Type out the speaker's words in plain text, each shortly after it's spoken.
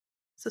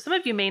So some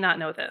of you may not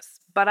know this,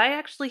 but I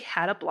actually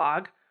had a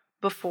blog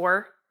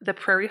before the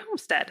Prairie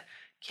Homestead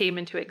came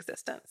into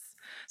existence.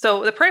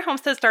 So the Prairie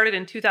Homestead started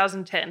in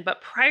 2010,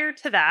 but prior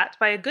to that,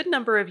 by a good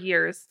number of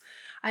years,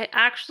 I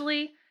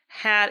actually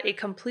had a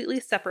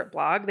completely separate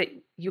blog that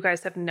you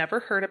guys have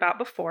never heard about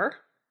before.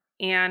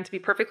 And to be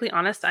perfectly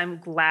honest, I'm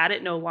glad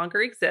it no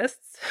longer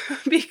exists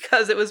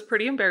because it was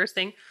pretty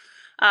embarrassing.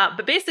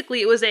 But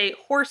basically, it was a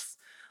horse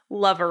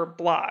lover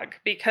blog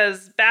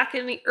because back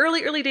in the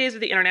early days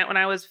of the internet, when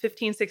I was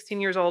 15, 16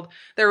 years old,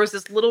 there was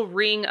this little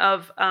ring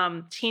of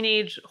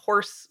teenage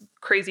horse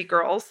crazy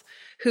girls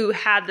who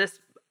had this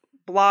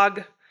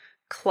blog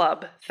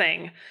club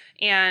thing.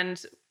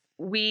 And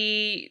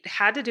we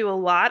had to do a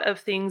lot of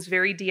things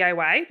very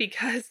DIY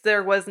because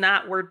there was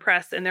not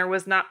WordPress and there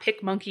was not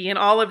PicMonkey and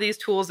all of these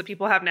tools that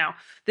people have now.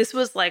 This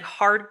was like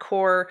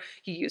hardcore.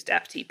 You used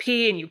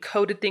FTP and you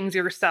coded things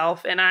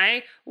yourself, and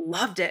I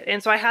loved it.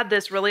 And so I had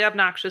this really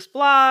obnoxious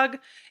blog,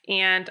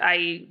 and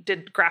I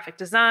did graphic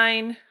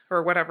design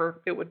or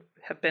whatever it would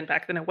have been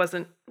back then. It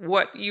wasn't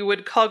what you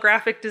would call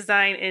graphic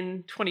design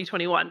in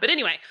 2021. But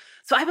anyway,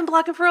 so I've been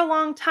blogging for a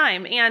long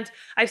time, and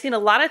I've seen a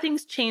lot of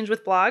things change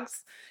with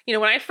blogs. You know,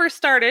 when I first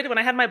started, when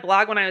I had my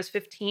blog when I was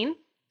 15,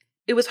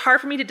 it was hard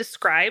for me to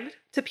describe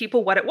to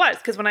people what it was.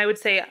 Because when I would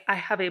say I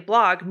have a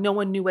blog, no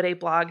one knew what a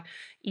blog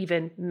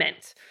even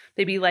meant.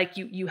 They'd be like,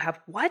 you have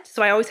what?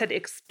 So I always had to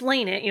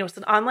explain it. You know, it's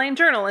an online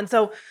journal. And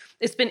so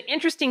it's been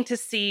interesting to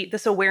see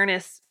this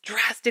awareness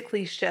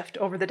drastically shift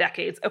over the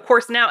decades. Of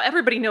course, now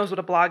everybody knows what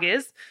a blog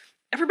is.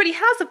 Everybody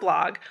has a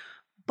blog.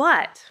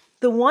 But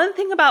the one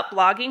thing about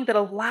blogging that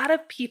a lot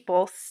of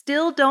people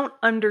still don't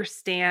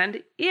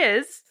understand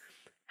is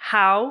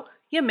how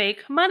you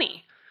make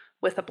money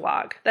with a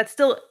blog. That's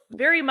still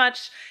very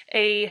much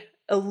a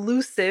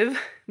elusive,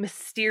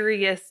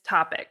 mysterious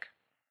topic.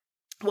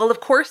 Well, of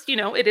course, you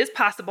know, it is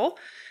possible.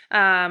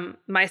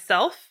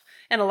 Myself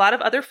and a lot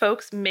of other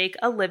folks make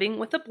a living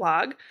with a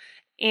blog,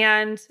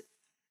 and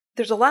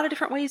there's a lot of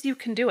different ways you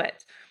can do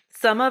it.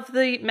 Some of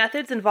the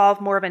methods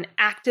involve more of an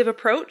active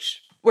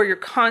approach where you're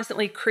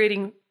constantly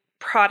creating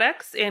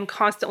products and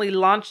constantly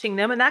launching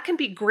them, and that can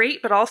be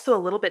great, but also a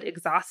little bit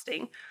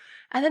exhausting.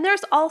 And then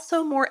there's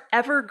also more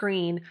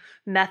evergreen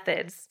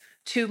methods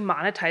to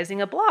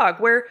monetizing a blog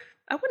where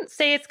I wouldn't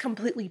say it's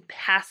completely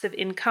passive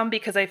income,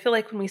 because I feel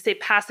like when we say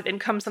passive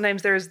income,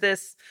 sometimes there's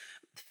this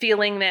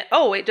feeling that,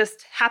 oh, it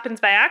just happens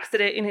by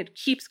accident and it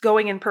keeps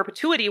going in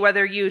perpetuity,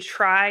 whether you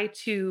try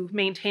to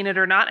maintain it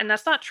or not. And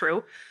that's not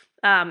true.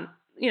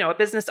 You know, a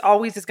business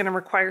always is going to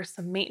require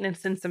some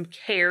maintenance and some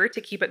care to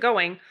keep it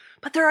going.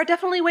 But there are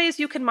definitely ways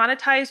you can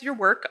monetize your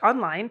work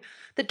online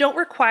that don't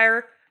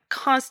require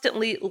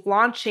constantly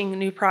launching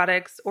new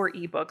products or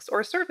ebooks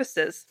or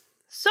services.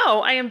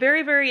 So I am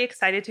very, very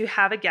excited to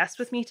have a guest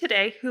with me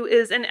today who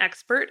is an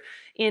expert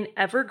in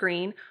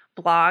evergreen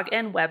blog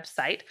and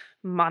website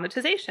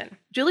monetization.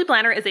 Julie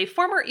Blanner is a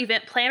former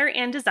event planner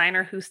and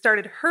designer who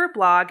started her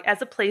blog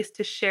as a place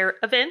to share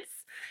events,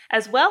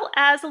 as well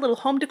as a little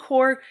home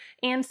decor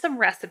and some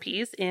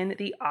recipes in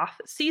the off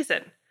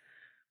season.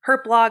 Her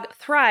blog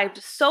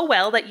thrived so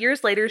well that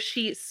years later,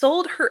 she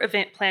sold her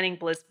event planning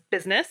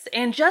business.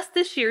 And just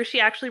this year, she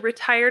actually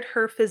retired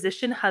her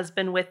physician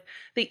husband with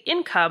the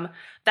income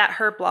that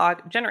her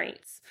blog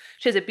generates.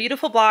 She has a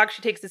beautiful blog.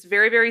 She takes this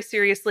very, very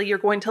seriously. You're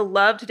going to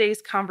love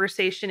today's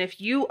conversation if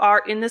you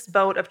are in this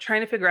boat of trying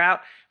to figure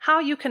out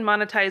how you can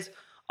monetize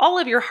all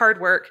of your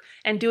hard work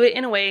and do it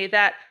in a way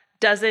that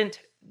doesn't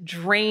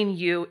drain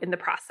you in the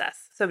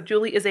process. So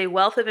Julie is a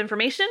wealth of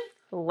information.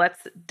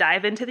 Let's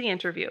dive into the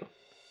interview.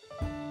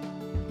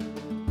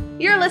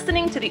 You're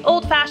listening to the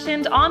Old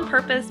Fashioned On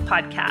Purpose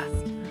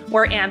podcast,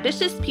 where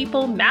ambitious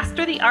people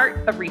master the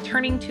art of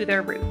returning to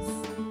their roots.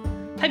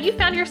 Have you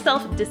found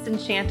yourself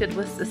disenchanted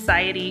with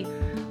society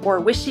or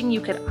wishing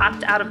you could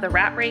opt out of the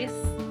rat race?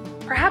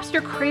 Perhaps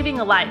you're craving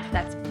a life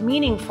that's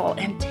meaningful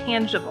and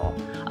tangible,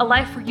 a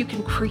life where you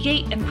can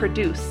create and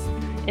produce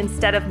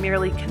instead of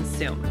merely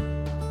consume.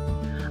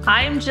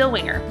 I am Jill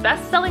Winger,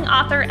 best-selling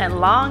author and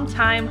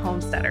longtime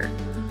homesteader.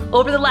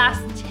 Over the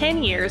last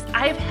 10 years,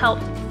 I have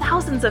helped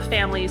thousands of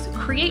families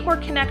create more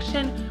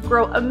connection,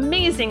 grow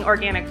amazing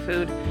organic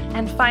food,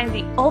 and find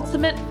the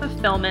ultimate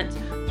fulfillment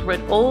through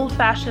an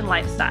old-fashioned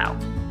lifestyle.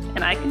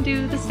 And I can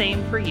do the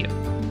same for you.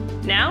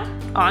 Now,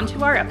 on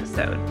to our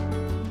episode.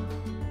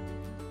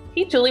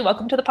 Hey, Julie,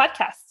 welcome to the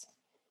podcast.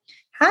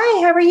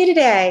 Hi, how are you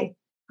today?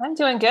 I'm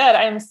doing good.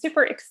 I'm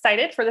super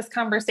excited for this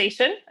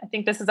conversation. I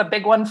think this is a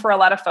big one for a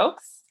lot of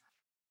folks.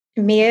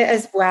 Me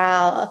as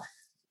well.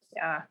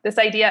 Yeah, this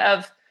idea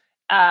of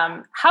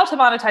how to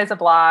monetize a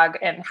blog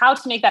and how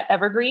to make that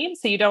evergreen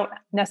so you don't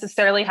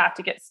necessarily have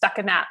to get stuck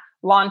in that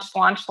launch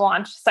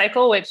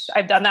cycle, which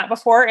I've done that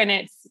before, and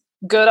it's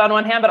good on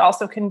one hand, but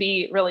also can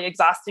be really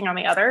exhausting on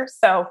the other.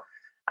 So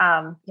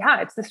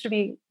this should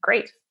be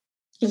great.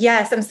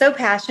 Yes, I'm so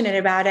passionate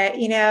about it.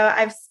 You know,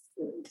 I've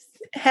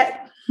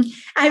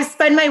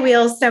spun my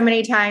wheels so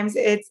many times.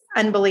 It's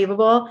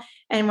unbelievable.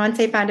 And once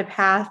I found a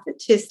path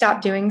to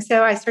stop doing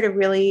so, I started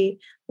really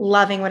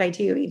loving what I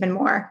do even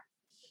more.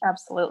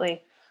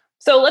 Absolutely.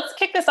 So let's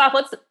kick this off.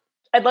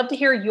 I'd love to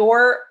hear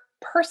your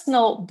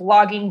personal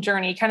blogging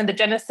journey, kind of the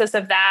genesis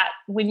of that,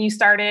 when you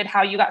started,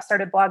 how you got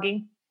started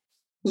blogging.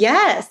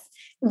 Yes.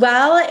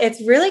 Well,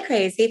 it's really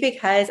crazy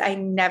because I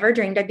never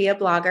dreamed I'd be a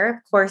blogger.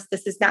 Of course,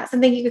 this is not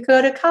something you could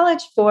go to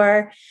college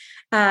for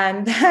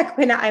back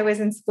when I was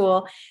in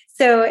school.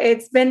 So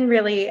it's been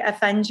really a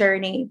fun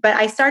journey. But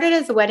I started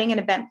as a wedding and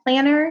event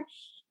planner.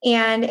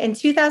 And in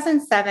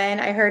 2007,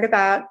 I heard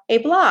about a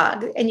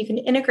blog and you can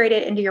integrate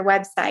it into your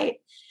website.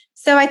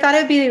 So I thought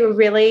it would be a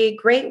really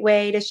great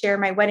way to share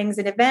my weddings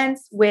and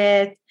events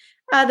with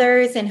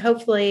others and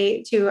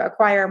hopefully to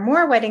acquire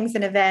more weddings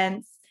and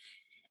events.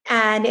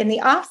 And in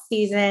the off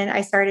season,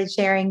 I started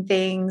sharing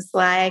things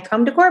like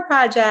home decor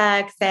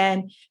projects,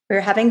 and we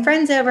were having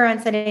friends over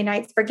on Sunday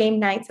nights for game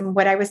nights and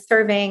what I was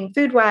serving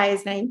food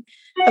wise. And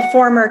I'm a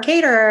former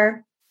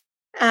caterer.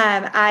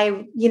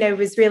 I,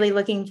 was really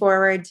looking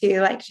forward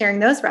to like sharing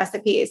those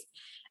recipes.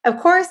 Of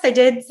course, I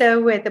did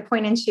so with a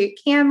point and shoot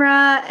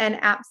camera and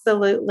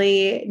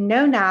absolutely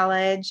no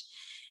knowledge.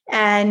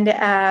 And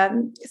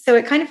so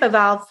it kind of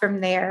evolved from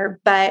there.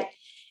 But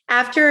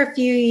after a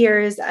few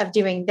years of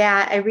doing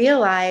that, I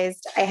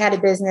realized I had a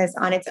business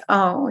on its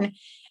own.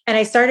 And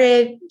I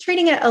started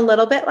treating it a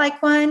little bit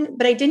like one,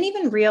 but I didn't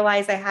even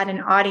realize I had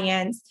an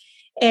audience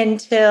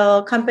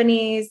until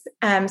companies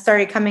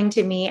started coming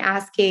to me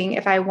asking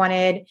if I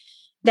wanted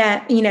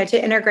that,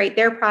 to integrate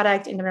their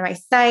product into my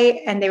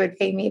site, and they would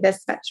pay me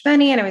this much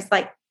money. And I was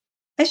like,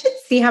 I should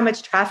see how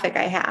much traffic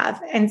I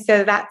have. And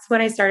so that's when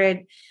I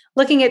started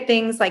looking at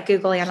things like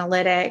Google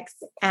Analytics,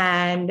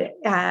 and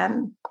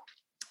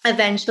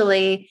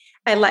eventually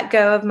I let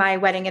go of my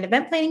wedding and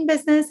event planning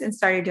business and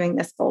started doing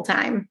this full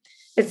time.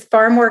 It's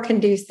far more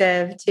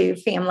conducive to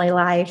family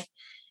life.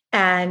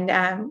 And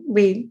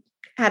we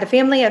had a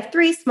family of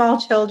 3 small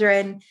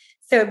children.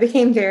 So it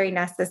became very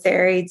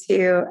necessary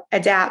to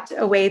adapt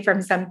away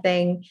from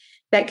something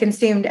that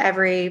consumed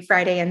every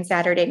Friday and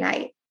Saturday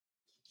night.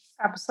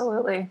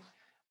 Absolutely.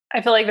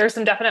 I feel like there's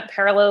some definite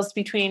parallels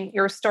between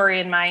your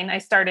story and mine. I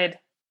started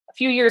a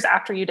few years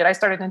after you did. I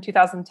started in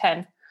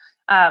 2010.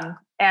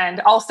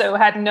 And also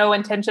had no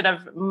intention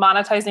of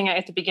monetizing it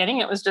at the beginning.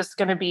 It was just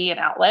going to be an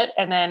outlet.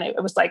 And then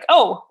it was like,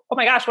 oh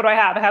my gosh, what do I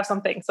have? I have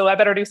something. So I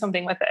better do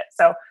something with it.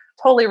 So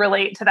totally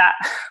relate to that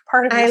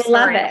part of your story. I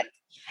love it.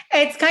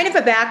 It's kind of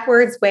a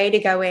backwards way to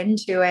go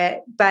into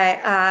it. But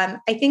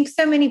I think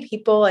so many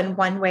people in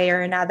one way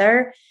or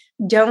another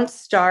don't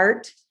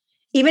start,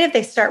 even if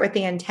they start with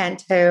the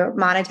intent to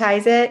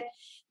monetize it,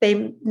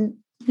 they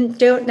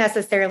don't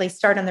necessarily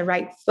start on the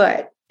right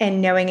foot and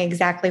knowing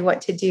exactly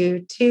what to do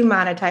to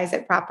monetize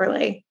it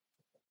properly.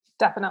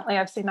 Definitely.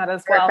 I've seen that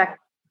as well.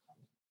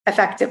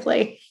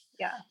 Effectively.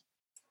 Yeah.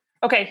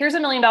 Okay. Here's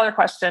 $1 million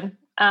question.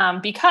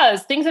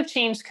 Because things have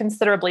changed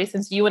considerably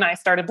since you and I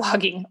started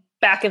blogging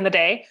back in the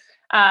day.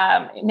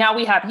 Now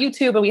we have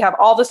YouTube and we have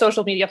all the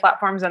social media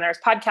platforms, and there's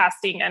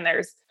podcasting, and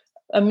there's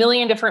a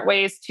million different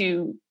ways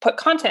to put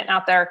content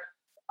out there.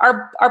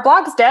 Are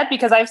blogs dead?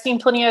 Because I've seen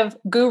plenty of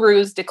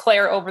gurus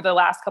declare over the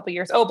last couple of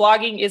years, oh,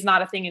 blogging is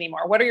not a thing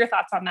anymore. What are your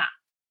thoughts on that?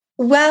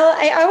 Well,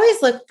 I always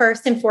look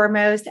first and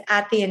foremost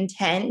at the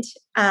intent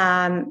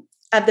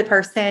of the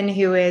person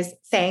who is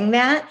saying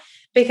that,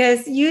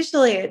 because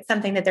usually it's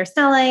something that they're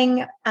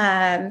selling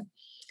that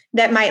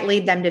might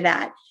lead them to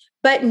that.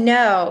 But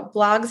no,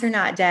 blogs are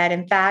not dead.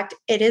 In fact,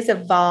 it is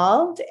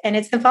evolved, and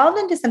it's evolved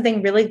into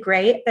something really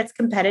great that's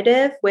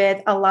competitive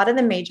with a lot of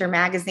the major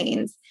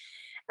magazines.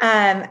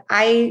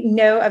 I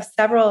know of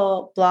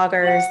several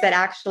bloggers that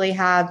actually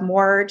have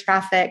more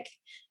traffic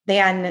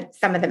than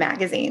some of the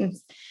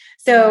magazines.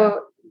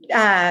 So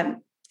as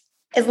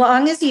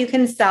long as you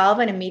can solve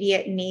an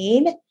immediate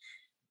need,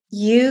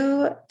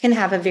 you can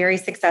have a very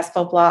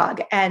successful blog.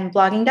 And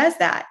blogging does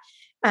that.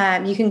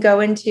 You can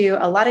go into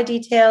a lot of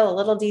detail, a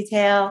little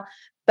detail,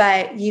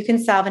 but you can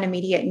solve an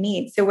immediate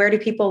need. So where do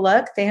people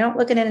look? They don't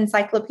look at an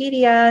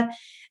encyclopedia.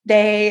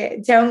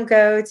 They don't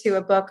go to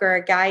a book or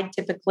a guide.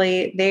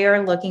 Typically, they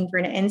are looking for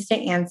an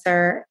instant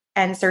answer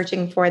and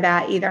searching for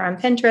that either on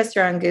Pinterest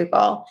or on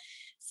Google.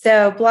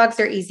 So blogs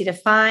are easy to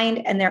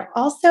find, and they're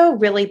also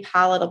really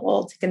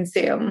palatable to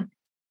consume.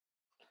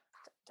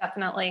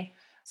 Definitely.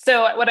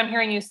 So what I'm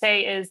hearing you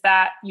say is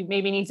that you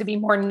maybe need to be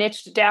more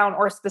niched down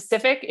or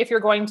specific if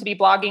you're going to be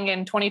blogging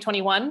in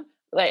 2021,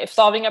 like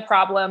solving a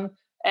problem.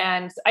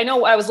 And I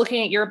know I was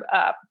looking at your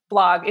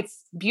blog.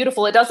 It's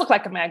beautiful. It does look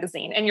like a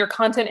magazine, and your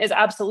content is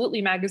absolutely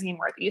magazine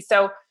worthy.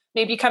 So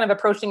maybe kind of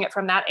approaching it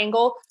from that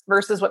angle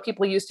versus what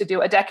people used to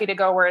do a decade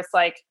ago, where it's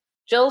like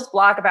Jill's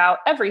blog about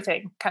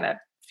everything kind of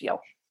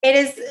feel. It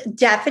is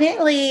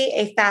definitely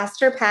a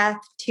faster path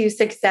to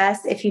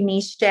success if you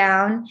niche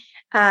down.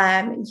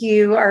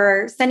 You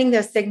are sending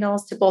those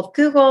signals to both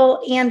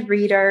Google and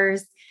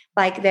readers,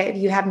 like that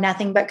you have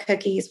nothing but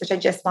cookies, which I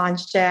just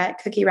launched a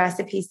cookie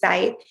recipe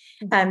site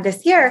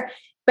this year.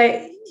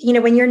 But,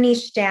 when you're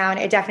niched down,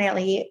 it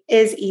definitely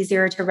is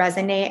easier to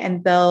resonate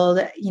and build,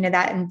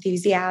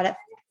 that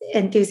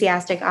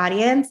enthusiastic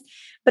audience,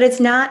 but it's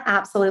not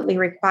absolutely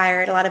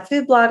required. A lot of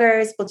food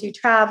bloggers will do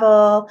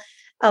travel.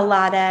 A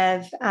lot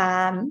of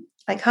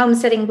like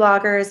homesteading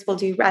bloggers will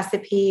do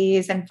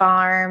recipes and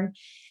farm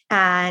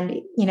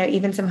and,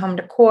 even some home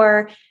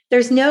decor.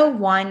 There's no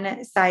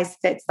one size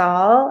fits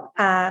all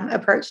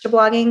approach to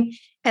blogging.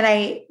 And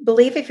I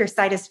believe if your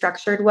site is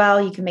structured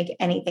well, you can make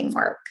anything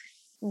work.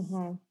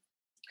 Mm-hmm.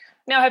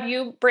 Now, have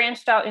you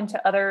branched out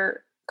into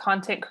other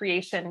content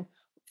creation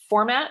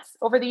formats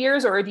over the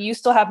years, or do you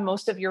still have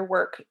most of your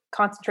work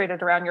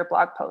concentrated around your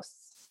blog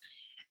posts?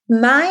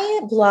 My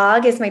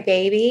blog is my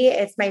baby.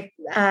 It's my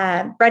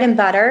bread and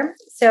butter.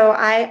 So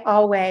I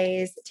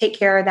always take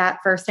care of that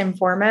first and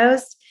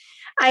foremost.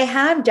 I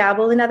have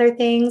dabbled in other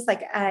things.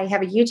 Like I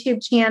have a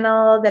YouTube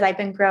channel that I've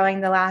been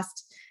growing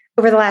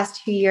over the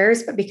last 2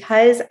 years, but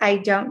because I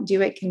don't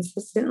do it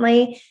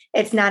consistently,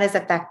 it's not as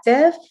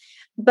effective.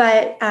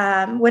 But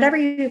whatever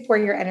you pour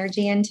your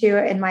energy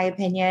into, in my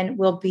opinion,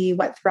 will be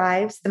what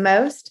thrives the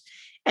most.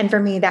 And for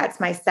me, that's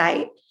my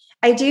site.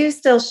 I do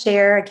still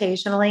share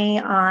occasionally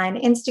on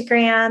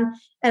Instagram,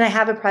 and I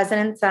have a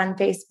presence on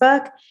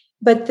Facebook,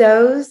 but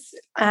those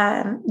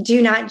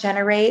do not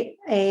generate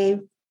a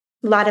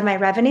lot of my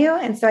revenue.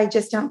 And so I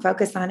just don't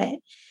focus on it.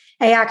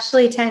 I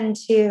actually tend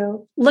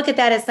to look at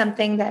that as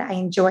something that I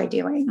enjoy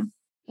doing.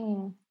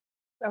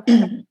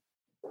 Okay.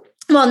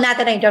 Well, not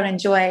that I don't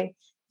enjoy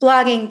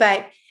blogging,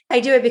 but I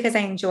do it because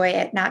I enjoy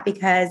it, not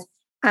because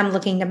I'm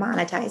looking to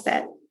monetize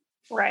it.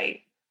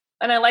 Right.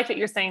 And I like that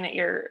you're saying that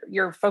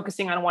you're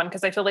focusing on one,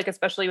 because I feel like,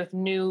 especially with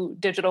new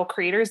digital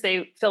creators,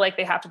 they feel like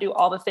they have to do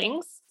all the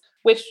things,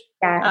 which,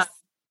 yes.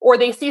 Or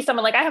they see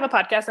someone like, I have a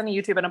podcast and a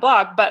YouTube and a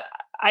blog, but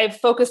I've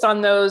focused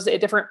on those at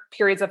different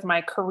periods of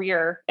my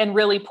career and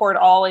really poured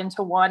all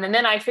into one. And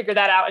then I figured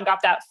that out and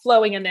got that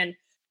flowing and then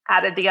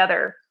added the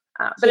other.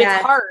 But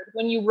It's hard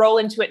when you roll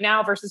into it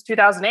now versus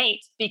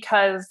 2008,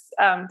 because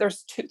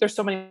there's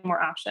so many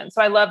more options.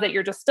 So I love that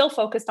you're just still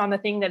focused on the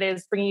thing that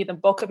is bringing you the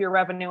bulk of your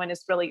revenue and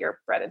is really your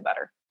bread and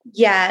butter.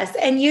 Yes.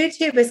 And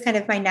YouTube is kind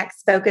of my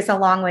next focus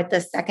along with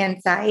the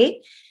second site.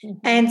 Mm-hmm.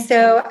 And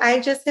so I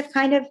just have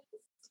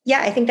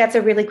I think that's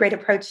a really great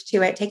approach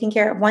to it, taking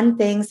care of one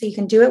thing so you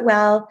can do it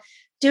well,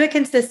 do it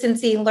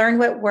consistency, learn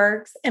what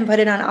works, and put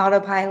it on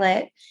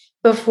autopilot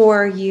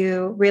before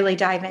you really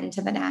dive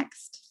into the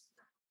next.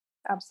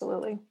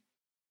 Absolutely.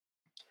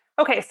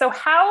 Okay. So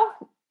how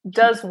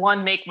does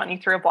one make money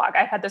through a blog?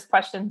 I've had this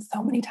question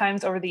so many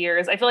times over the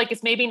years. I feel like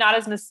it's maybe not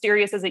as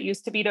mysterious as it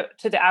used to be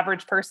to the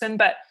average person,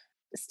 but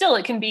still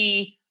it can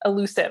be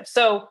elusive.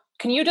 So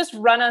can you just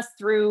run us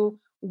through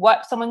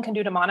what someone can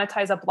do to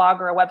monetize a blog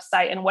or a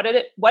website, and what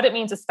it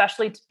means,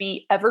 especially to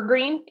be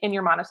evergreen in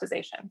your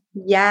monetization?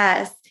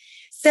 Yes.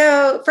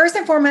 So first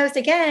and foremost,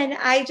 again,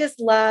 I just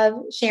love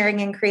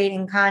sharing and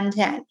creating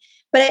content.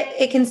 But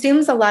it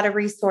consumes a lot of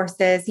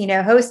resources.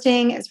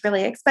 Hosting is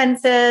really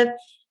expensive.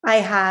 I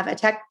have a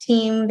tech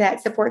team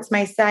that supports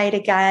my site.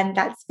 Again,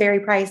 that's very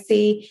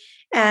pricey,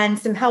 and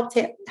some help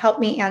to help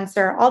me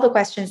answer all the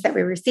questions that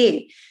we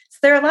receive. So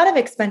there are a lot of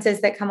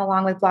expenses that come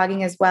along with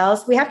blogging as well.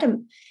 So we have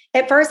to,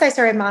 at first I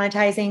started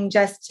monetizing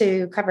just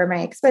to cover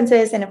my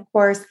expenses. And of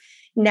course,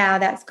 now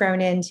that's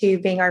grown into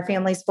being our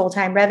family's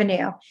full-time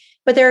revenue.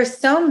 But there are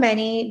so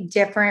many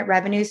different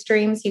revenue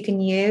streams you can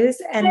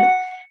use. And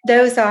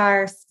those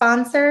are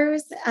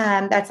sponsors.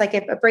 That's like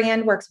if a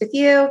brand works with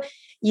you,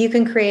 you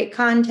can create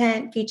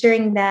content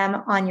featuring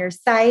them on your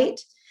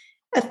site.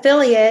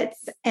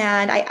 Affiliates,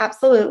 and I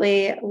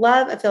absolutely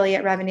love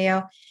affiliate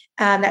revenue.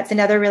 That's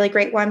another really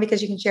great one,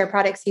 because you can share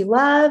products you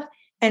love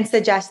and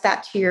suggest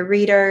that to your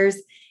readers,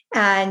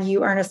 and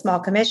you earn a small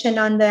commission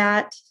on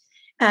that.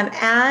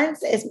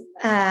 Ads is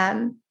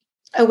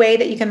a way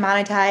that you can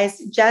monetize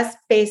just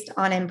based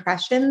on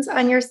impressions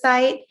on your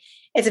site.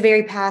 It's a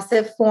very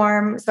passive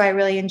form, so I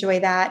really enjoy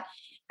that.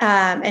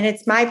 And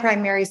it's my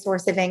primary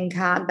source of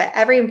income. But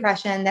every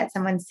impression that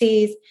someone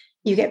sees,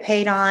 you get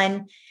paid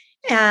on.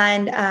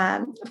 And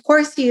of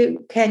course,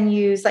 you can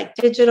use like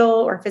digital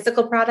or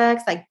physical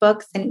products like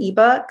books and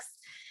ebooks.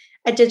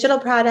 Digital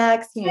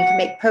products, you can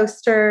make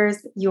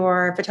posters,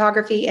 your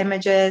photography,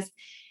 images,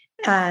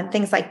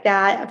 things like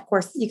that. Of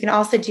course, you can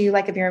also do,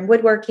 like if you're in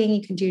woodworking,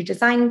 you can do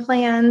design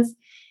plans.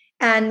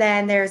 And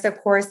then there's, of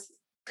course,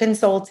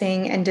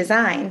 consulting and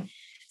design.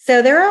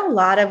 So there are a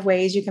lot of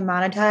ways you can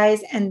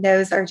monetize, and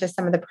those are just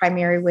some of the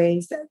primary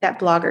ways that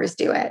bloggers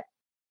do it.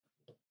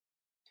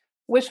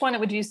 Which one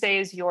would you say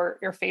is your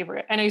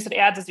favorite? I know you said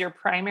ads is your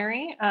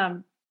primary,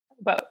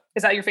 but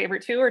is that your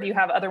favorite too, or do you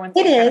have other ones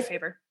that you kind of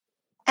favor?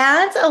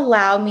 Ads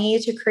allow me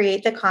to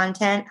create the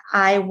content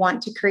I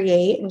want to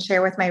create and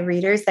share with my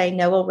readers that I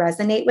know will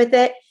resonate with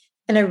it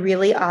in a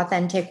really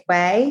authentic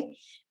way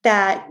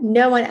that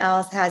no one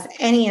else has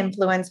any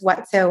influence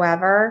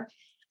whatsoever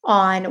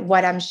on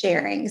what I'm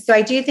sharing. So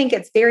I do think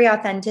it's very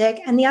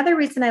authentic. And the other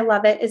reason I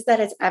love it is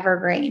that it's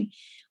evergreen.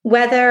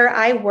 Whether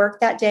I work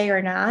that day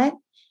or not,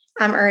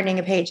 I'm earning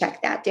a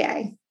paycheck that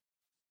day.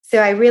 So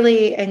I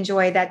really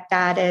enjoy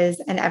that is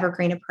an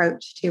evergreen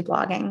approach to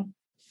blogging.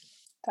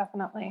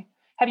 Definitely.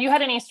 Have you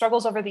had any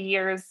struggles over the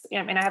years?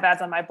 I mean, I have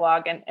ads on my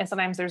blog, and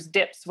sometimes there's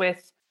dips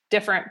with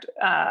different,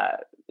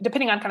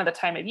 depending on kind of the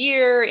time of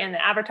year and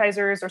the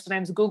advertisers or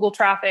sometimes Google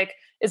traffic.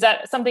 Is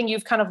that something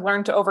you've kind of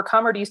learned to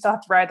overcome, or do you still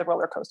have to ride the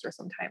roller coaster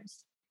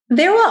sometimes?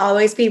 There will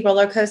always be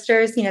roller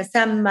coasters.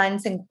 Some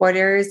months and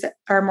quarters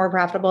are more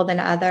profitable than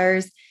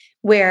others,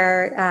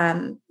 where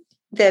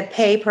the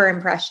pay per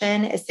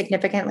impression is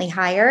significantly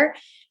higher.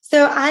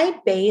 So I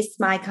base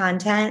my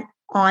content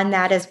on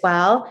that as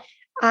well.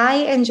 I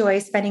enjoy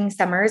spending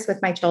summers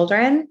with my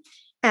children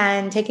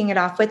and taking it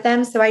off with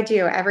them. So I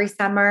do every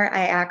summer.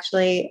 I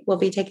actually will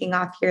be taking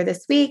off here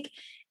this week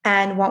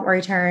and won't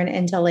return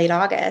until late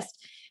August.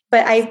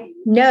 But I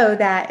know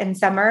that in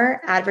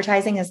summer,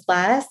 advertising is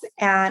less,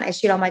 and I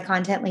shoot all my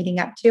content leading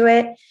up to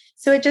it.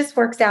 So it just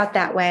works out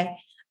that way.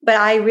 But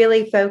I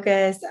really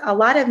focus a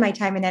lot of my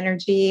time and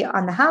energy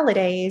on the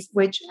holidays,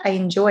 which I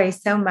enjoy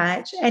so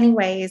much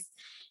anyways.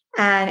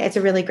 And it's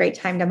a really great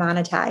time to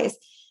monetize.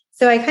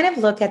 So I kind of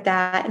look at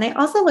that. And I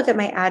also look at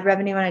my ad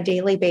revenue on a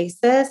daily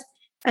basis.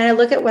 And I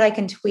look at what I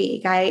can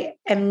tweak. I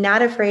am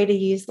not afraid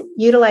to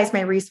utilize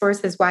my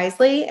resources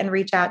wisely and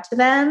reach out to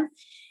them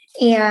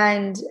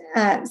and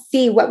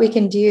see what we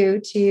can do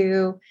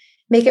to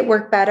make it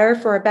work better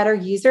for a better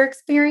user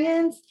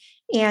experience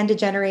and to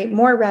generate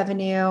more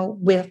revenue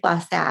with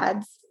less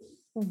ads.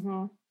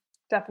 Mm-hmm.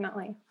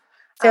 Definitely.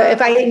 So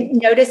if I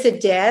notice a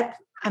dip,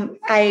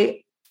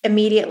 I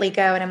immediately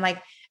go and I'm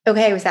like,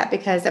 okay, was that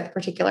because of a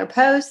particular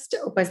post?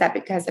 Was that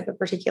because of a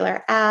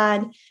particular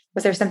ad?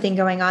 Was there something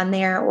going on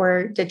there,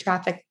 or did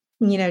traffic,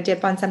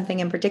 dip on something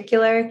in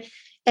particular?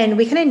 And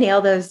we kind of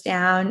nail those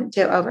down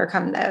to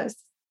overcome those.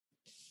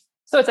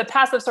 So it's a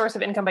passive source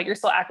of income, but you're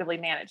still actively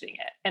managing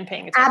it and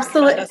paying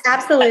attention.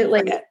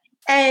 Absolutely.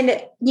 And,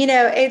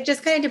 it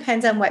just kind of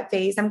depends on what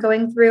phase I'm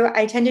going through.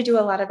 I tend to do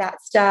a lot of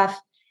that stuff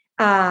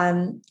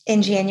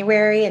in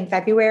January and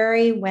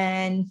February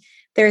when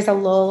there's a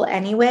lull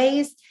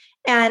anyways.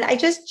 And I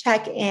just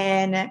check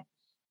in,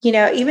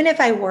 even if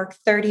I work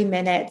 30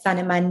 minutes on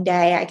a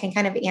Monday, I can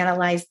kind of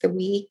analyze the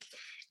week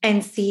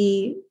and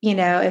see,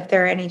 if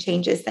there are any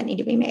changes that need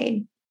to be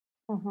made.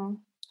 Mm-hmm.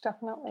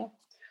 Definitely.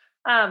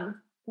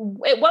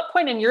 At what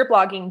point in your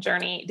blogging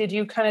journey did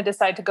you kind of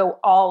decide to go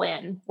all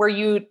in, where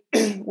you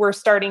were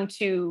starting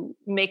to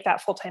make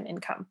that full-time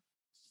income?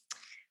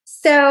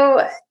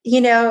 So,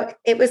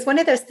 it was one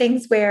of those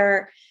things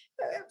where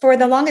for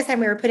the longest time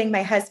we were putting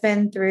my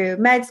husband through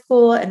med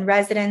school and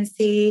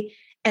residency,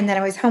 and then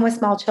I was home with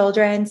small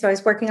children. So I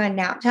was working on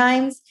nap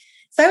times.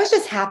 So I was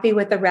just happy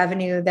with the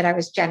revenue that I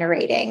was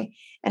generating.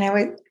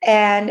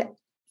 And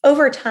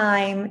over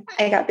time,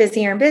 I got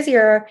busier and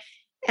busier,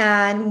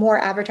 and more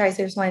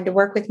advertisers wanted to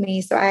work with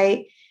me. So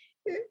I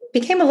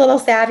became a little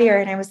savvier,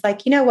 and I was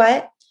like, you know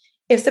what?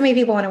 If so many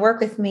people want to work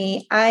with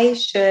me, I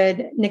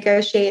should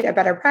negotiate a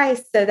better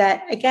price so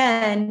that,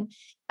 again,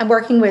 I'm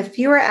working with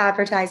fewer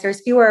advertisers,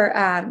 fewer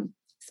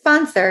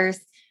sponsors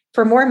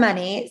for more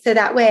money. So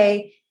that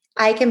way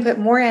I can put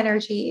more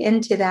energy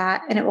into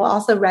that, and it will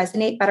also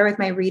resonate better with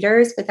my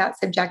readers without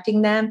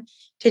subjecting them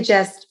to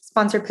just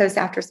sponsored post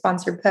after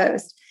sponsored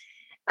post.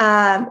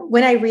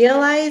 When I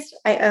realized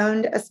I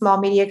owned a small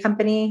media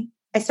company,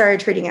 I started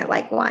treating it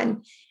like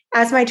one.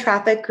 As my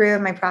traffic grew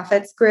and my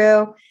profits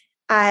grew,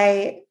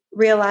 I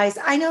realized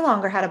I no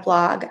longer had a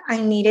blog. I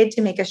needed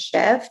to make a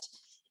shift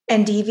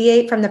and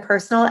deviate from the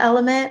personal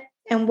element.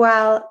 And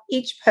while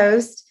each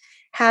post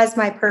has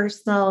my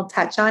personal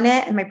touch on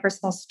it and my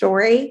personal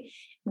story,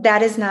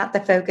 that is not the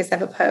focus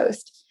of a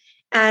post.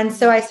 And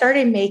so I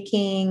started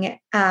making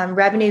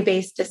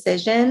revenue-based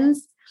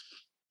decisions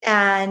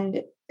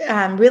and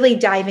really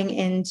diving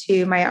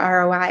into my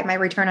ROI, my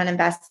return on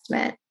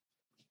investment.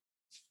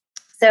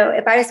 So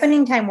if I was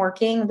spending time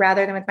working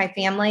rather than with my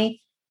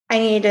family, I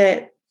needed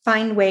to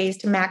find ways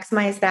to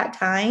maximize that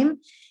time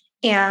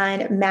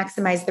and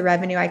maximize the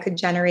revenue I could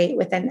generate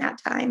within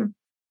that time.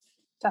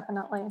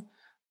 Definitely.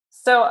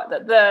 So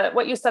the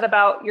what you said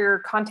about your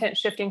content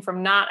shifting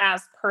from not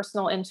as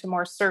personal into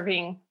more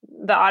serving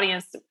the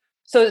audience.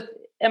 So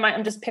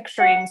I'm just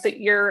picturing, so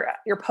your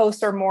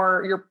posts are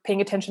more, you're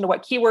paying attention to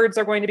what keywords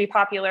are going to be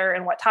popular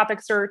and what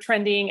topics are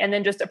trending, and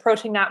then just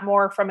approaching that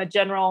more from a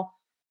general,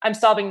 I'm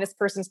solving this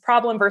person's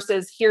problem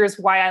versus here's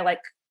why I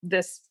like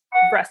this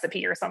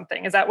recipe or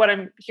something. Is that what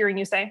I'm hearing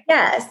you say?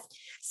 Yes.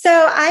 So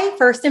I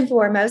first and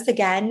foremost,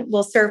 again,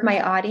 will serve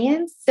my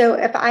audience. So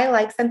if I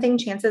like something,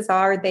 chances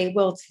are they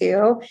will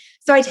too.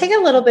 So I take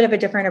a little bit of a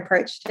different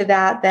approach to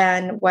that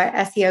than what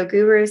SEO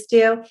gurus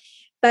do.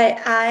 But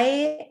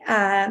I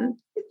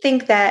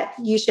think that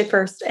you should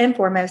first and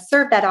foremost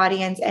serve that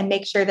audience and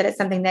make sure that it's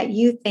something that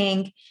you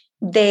think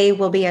they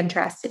will be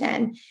interested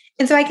in.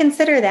 And so I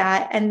consider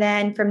that. And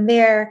then from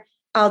there,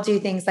 I'll do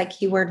things like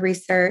keyword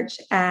research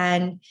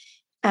and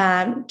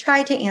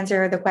try to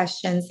answer the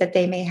questions that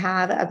they may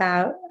have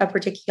about a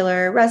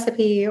particular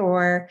recipe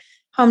or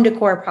home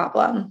decor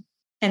problem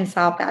and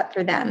solve that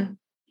for them.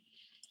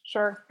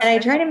 Sure. And I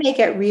try to make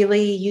it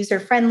really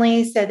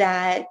user-friendly so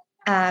that,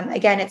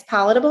 again, it's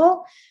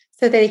palatable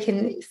so that they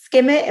can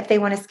skim it if they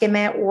want to skim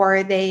it,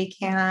 or they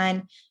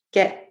can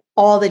get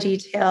all the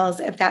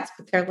details if that's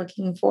what they're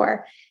looking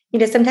for.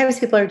 Sometimes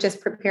people are just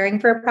preparing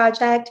for a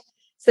project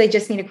So they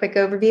just need a quick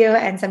overview,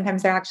 and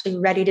sometimes they're actually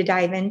ready to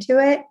dive into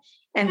it.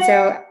 And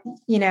so,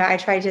 I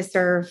try to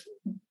serve,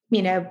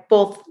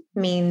 both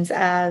means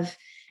of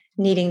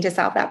needing to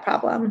solve that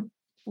problem.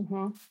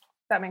 Mm-hmm.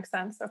 That makes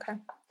sense. Okay.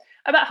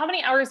 About how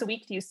many hours a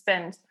week do you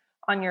spend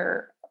on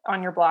your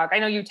blog? I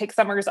know you take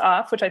summers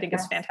off, which I think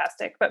is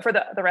fantastic, but for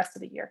the rest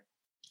of the year.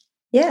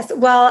 Yes.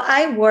 Well,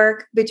 I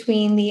work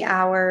between the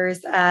hours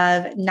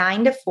of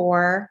 9 to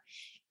 4,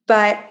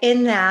 but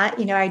in that,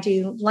 I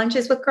do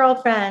lunches with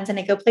girlfriends and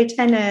I go play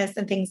tennis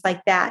and things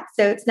like that.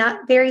 So it's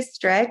not very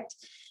strict,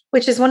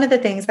 which is one of the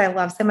things I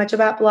love so much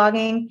about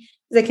blogging,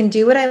 is I can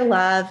do what I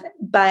love,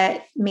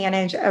 but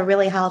manage a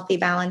really healthy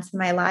balance in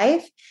my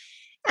life.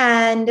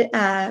 And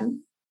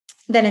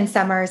then in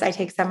summers, I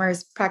take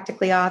summers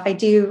practically off. I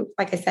do,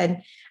 like I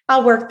said,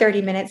 I'll work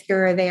 30 minutes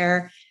here or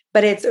there,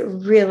 but it's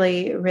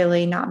really,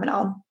 really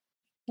nominal.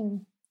 So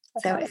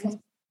awesome. It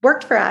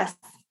worked for us.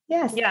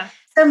 Yes. Yeah.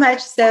 So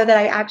much so that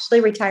I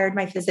actually retired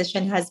my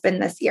physician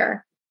husband this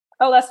year.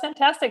 Oh, that's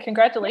fantastic.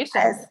 Congratulations.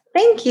 Yes.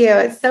 Thank you.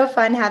 It's so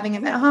fun having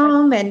him at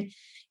home and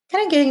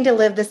kind of getting to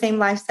live the same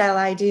lifestyle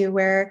I do,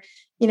 where,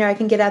 I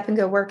can get up and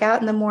go work out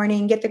in the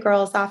morning, get the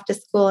girls off to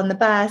school in the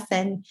bus,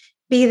 and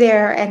be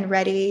there and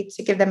ready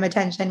to give them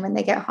attention when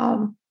they get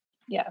home.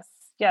 Yes.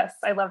 Yes.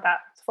 I love that.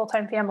 It's a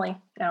full-time family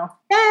now.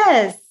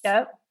 Yes.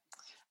 Yep.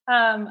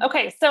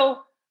 Okay.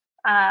 So,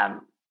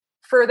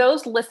 for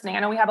those listening, I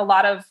know we have a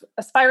lot of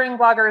aspiring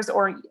bloggers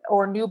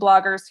or new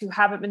bloggers who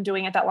haven't been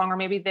doing it that long, or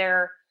maybe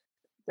they're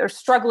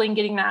struggling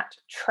getting that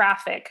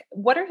traffic.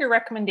 What are your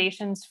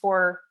recommendations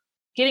for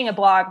getting a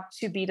blog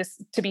to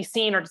be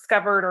seen or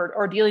discovered,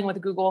 or dealing with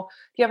Google?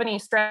 Do you have any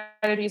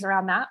strategies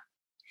around that?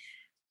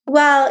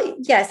 Well,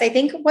 yes, I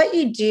think what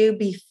you do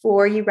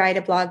before you write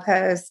a blog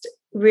post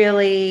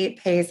really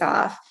pays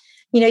off.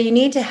 You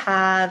need to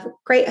have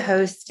great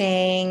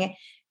hosting,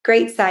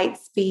 great site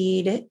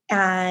speed,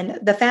 and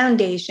the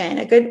foundation,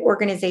 a good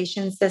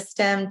organization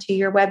system to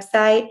your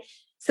website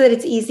so that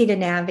it's easy to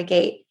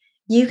navigate.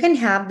 You can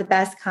have the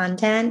best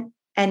content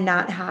and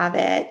not have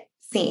it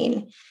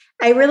seen.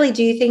 I really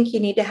do think you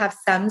need to have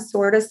some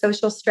sort of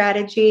social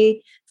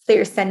strategy so that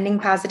you're sending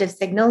positive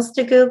signals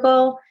to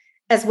Google,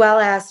 as well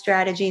as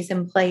strategies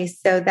in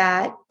place so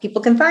that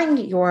people can find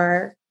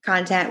your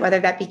content, whether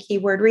that be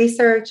keyword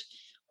research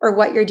or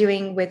what you're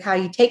doing with how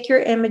you take your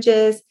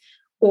images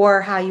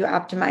or how you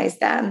optimize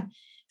them.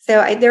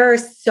 So there are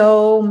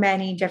so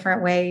many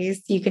different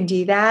ways you can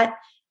do that,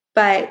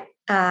 but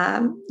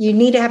you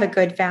need to have a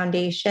good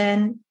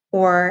foundation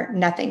or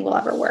nothing will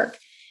ever work.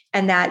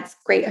 And that's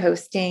great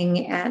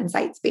hosting and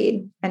site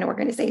speed and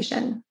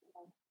organization.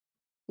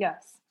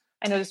 Yes.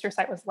 I noticed your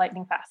site was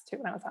lightning fast too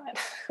when I was on it.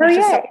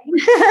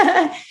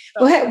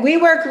 Oh, yeah. We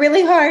work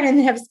really hard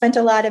and have spent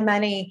a lot of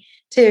money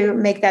to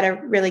make that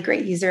a really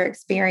great user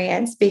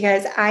experience,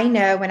 because I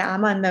know when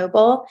I'm on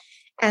mobile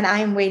and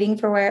I'm waiting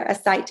for a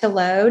site to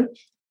load,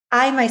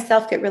 I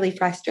myself get really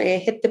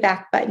frustrated, hit the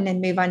back button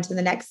and move on to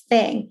the next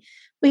thing.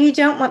 Well, you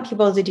don't want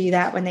people to do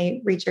that when they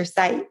reach your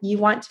site. You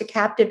want to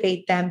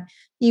captivate them.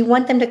 You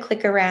want them to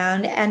click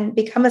around and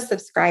become a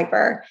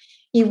subscriber.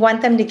 You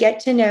want them to get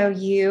to know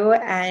you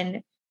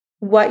and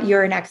what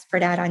you're an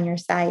expert at on your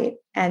site.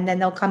 And then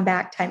they'll come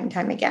back time and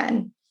time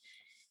again.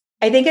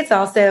 I think it's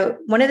also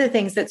one of the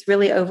things that's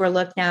really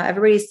overlooked now.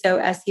 Everybody's so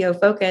SEO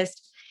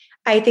focused.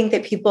 I think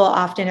that people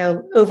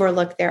often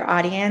overlook their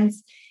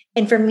audience.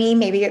 And for me,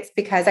 maybe it's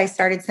because I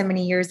started so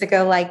many years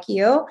ago, like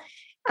you.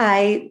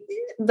 I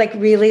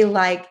really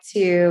like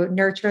to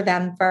nurture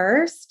them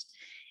first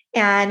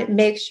and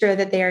make sure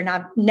that they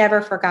are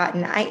never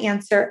forgotten. I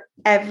answer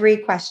every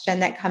question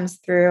that comes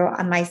through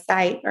on my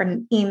site or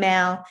an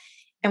email,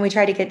 and we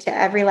try to get to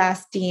every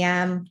last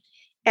DM.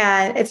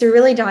 And it's a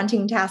really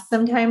daunting task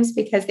sometimes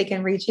because they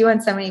can reach you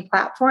on so many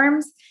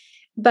platforms.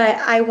 But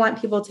I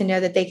want people to know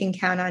that they can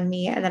count on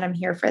me and that I'm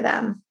here for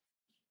them.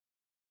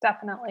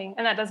 Definitely.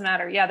 And that does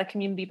matter. Yeah, the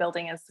community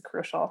building is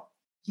crucial.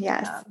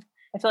 Yes.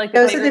 I feel like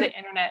the bigger the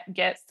internet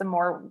gets, the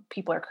more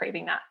people are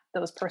craving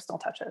those personal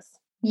touches.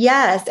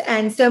 Yes.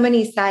 And so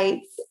many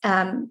sites,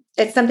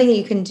 it's something that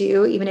you can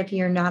do even if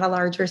you're not a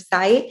larger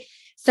site.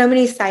 So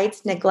many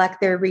sites neglect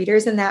their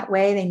readers in that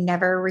way. They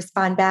never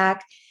respond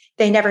back.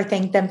 They never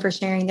thank them for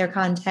sharing their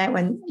content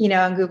when,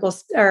 on Google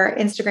or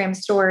Instagram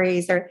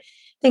stories or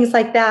things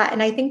like that.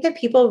 And I think that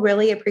people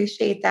really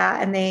appreciate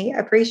that. And they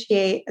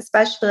appreciate,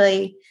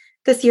 especially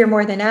this year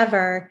more than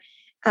ever,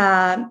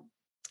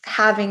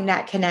 having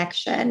that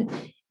connection.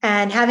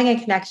 And having a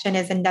connection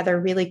is another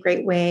really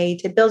great way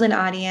to build an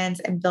audience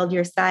and build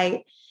your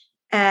site.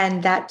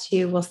 And that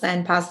too will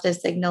send positive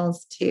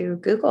signals to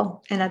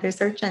Google and other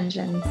search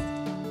engines.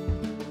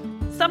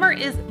 Summer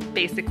is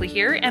basically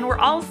here, and we're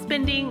all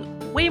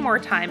spending way more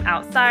time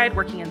outside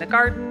working in the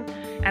garden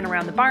and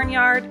around the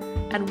barnyard.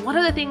 And one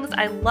of the things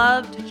I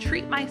love to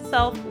treat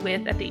myself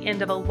with at the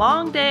end of a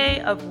long day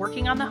of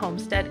working on the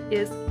homestead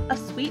is a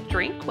sweet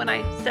drink when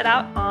I sit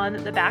out on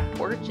the back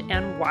porch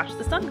and watch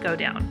the sun go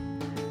down.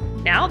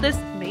 Now, this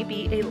may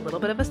be a little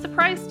bit of a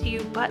surprise to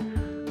you, but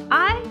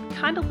I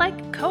kind of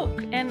like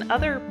Coke and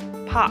other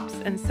pops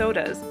and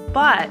sodas,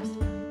 but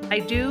I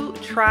do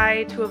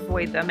try to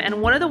avoid them.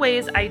 And one of the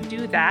ways I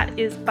do that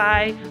is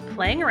by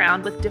playing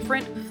around with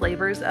different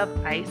flavors of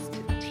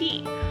iced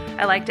tea.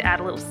 I like to add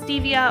a little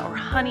stevia or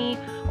honey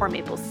or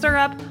maple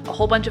syrup, a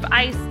whole bunch of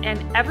ice,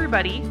 and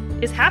everybody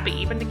is happy,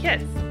 even the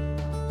kids.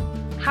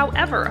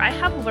 However, I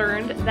have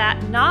learned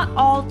that not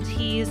all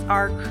teas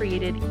are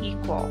created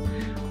equal.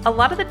 A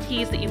lot of the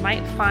teas that you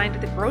might find at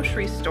the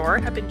grocery store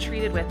have been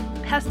treated with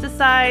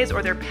pesticides,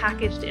 or they're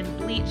packaged in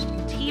bleached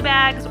tea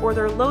bags, or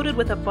they're loaded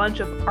with a bunch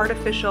of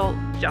artificial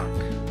junk.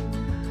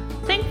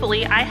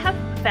 Thankfully, I have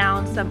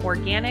found some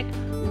organic,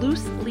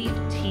 loose leaf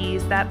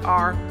teas that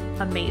are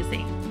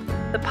amazing.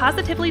 The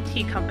Positively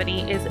Tea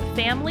Company is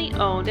family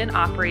owned and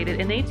operated,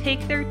 and they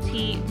take their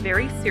tea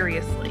very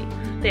seriously.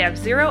 They have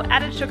 0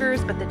 added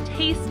sugars, but the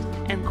taste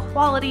and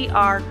quality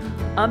are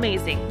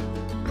amazing.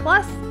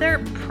 Plus, their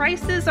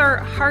prices are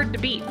hard to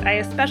beat. I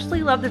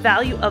especially love the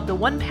value of the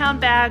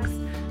 1-pound bags,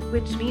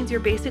 which means you're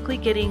basically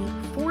getting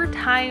 4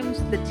 times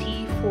the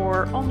tea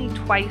for only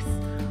twice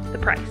the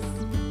price.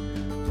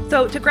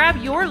 So to grab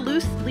your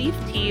loose leaf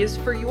teas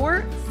for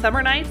your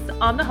summer nights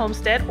on the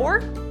homestead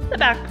or the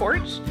back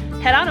porch,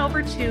 head on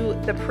over to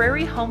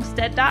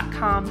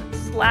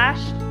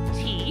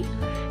theprairiehomestead.com/tea,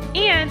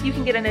 and you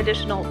can get an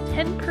additional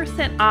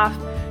 10% off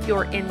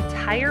your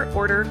entire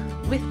order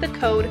with the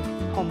code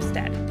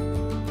HOMESTEAD.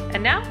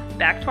 And now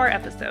back to our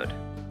episode.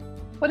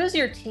 What does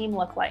your team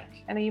look like?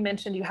 I know you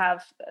mentioned you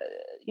have,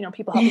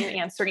 people helping you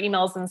answer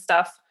emails and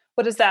stuff.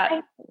 What is that?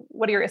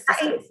 What do your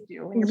assistants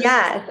do?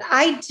 Yes,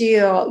 I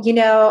do.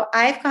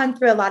 I've gone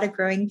through a lot of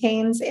growing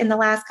pains in the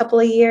last couple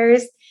of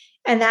years,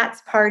 and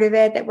that's part of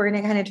it that we're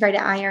going to kind of try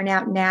to iron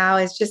out now,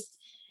 is just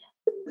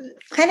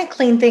kind of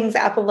clean things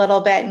up a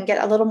little bit and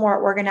get a little more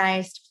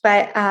organized.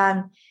 But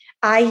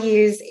I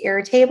use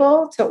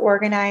Airtable to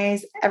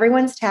organize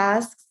everyone's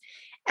tasks.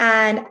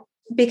 And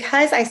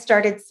because I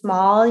started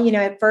small,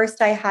 at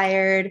first I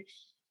hired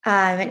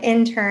an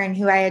intern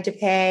who I had to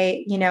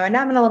pay, a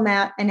nominal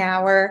amount an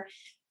hour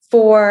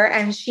for,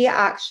 and she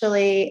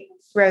actually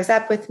rose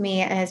up with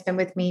me and has been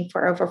with me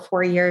for over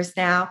 4 years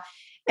now.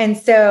 And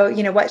so,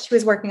 what she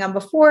was working on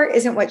before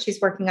isn't what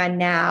she's working on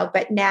now,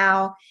 but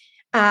now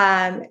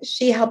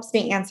she helps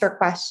me answer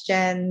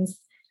questions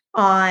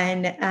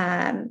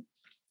on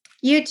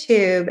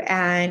YouTube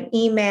and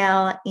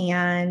email,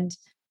 and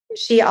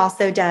she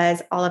also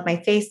does all of my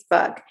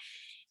Facebook.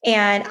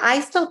 And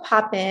I still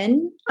pop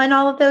in on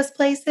all of those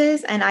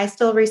places, and I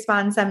still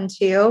respond some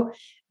too.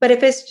 But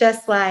if it's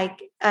just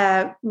like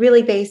a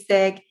really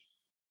basic,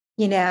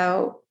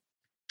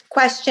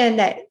 question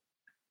that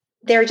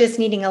they're just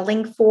needing a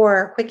link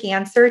for a quick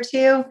answer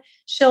to,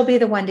 she'll be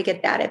the one to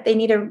get that. If they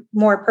need a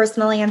more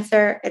personal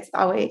answer, it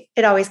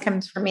always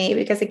comes from me,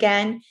 because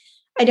again,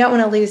 I don't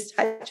want to lose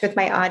touch with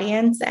my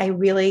audience. I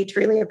really,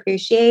 truly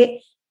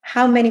appreciate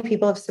how many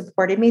people have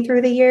supported me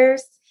through the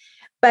years.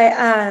 But,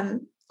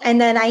 and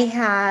then I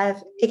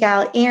have a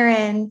gal,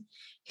 Erin,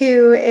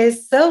 who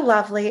is so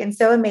lovely and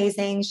so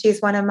amazing.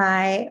 She's one of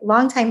my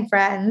longtime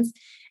friends,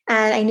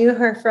 and I knew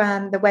her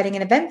from the wedding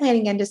and event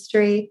planning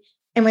industry.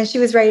 And when she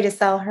was ready to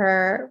sell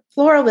her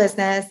floral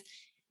business,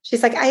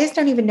 she's like, I just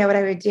don't even know what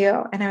I would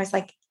do. And I was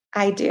like,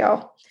 I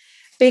do.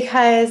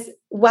 Because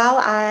while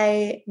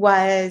I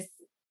was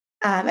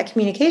a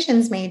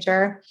communications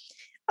major,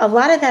 a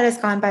lot of that has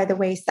gone by the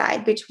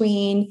wayside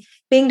between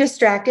being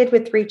distracted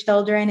with 3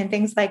 children and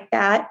things like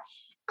that.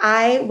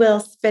 I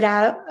will spit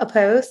out a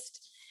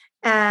post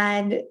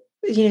and,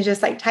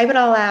 just like type it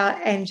all out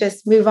and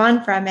just move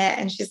on from it.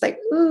 And she's like,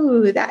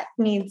 ooh, that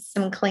needs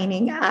some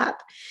cleaning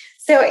up.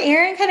 So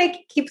Erin kind of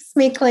keeps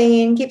me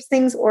clean, keeps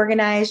things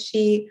organized.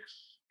 She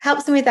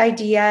helps me with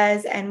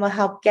ideas and will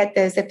help get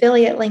those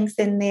affiliate links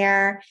in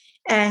there.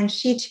 And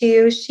she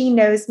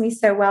knows me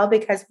so well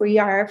because we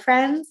are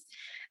friends,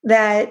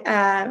 that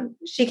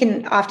she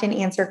can often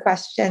answer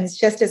questions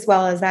just as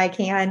well as I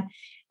can,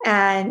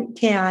 and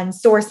can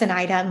source an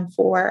item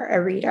for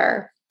a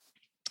reader.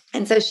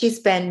 And so she's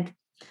been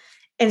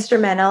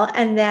instrumental.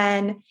 And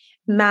then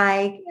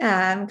my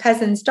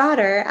cousin's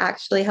daughter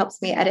actually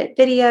helps me edit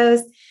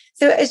videos.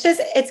 So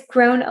it's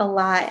grown a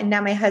lot. And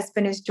now my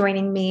husband is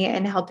joining me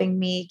and helping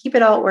me keep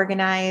it all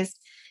organized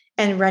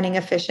and running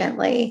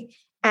efficiently.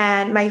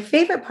 And my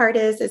favorite part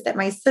is that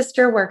my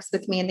sister works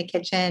with me in the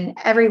kitchen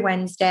every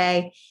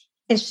Wednesday,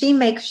 and she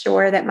makes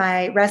sure that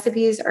my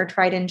recipes are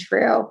tried and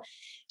true.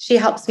 She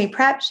helps me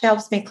prep, she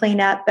helps me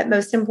clean up, but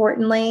most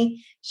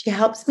importantly, she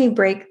helps me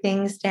break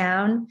things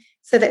down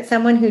so that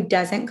someone who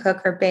doesn't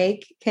cook or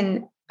bake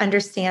can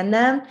understand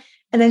them.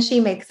 And then she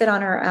makes it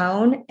on her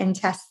own and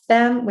tests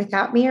them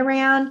without me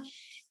around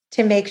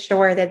to make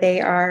sure that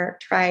they are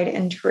tried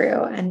and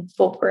true and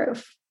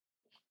foolproof.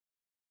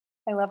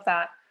 I love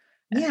that.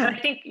 Yeah. And I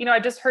think, I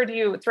just heard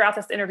you throughout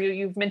this interview,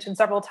 you've mentioned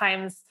several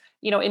times,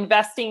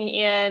 investing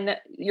in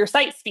your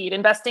site speed,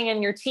 investing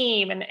in your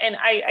team. And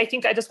I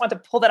think I just want to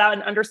pull that out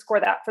and underscore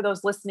that for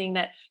those listening,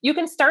 that you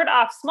can start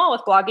off small with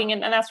blogging.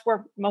 And that's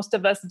where most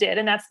of us did.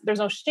 And there's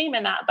no shame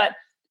in that. But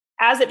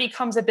as it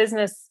becomes a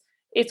business,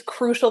 it's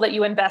crucial that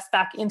you invest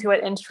back into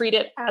it and treat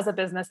it as a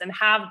business and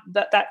have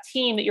that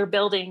team that you're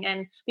building,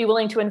 and be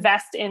willing to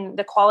invest in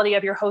the quality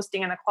of your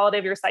hosting and the quality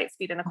of your site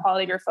speed and the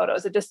quality of your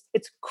photos.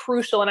 It's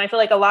crucial. And I feel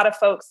like a lot of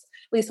folks,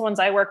 at least the ones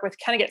I work with,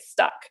 kind of get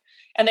stuck,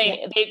 and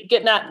they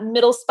get in that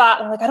middle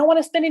spot. And like, I don't want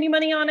to spend any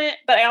money on it,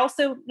 but I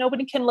also,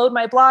 nobody can load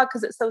my blog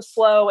because it's so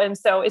slow. And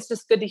so it's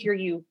just good to hear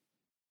you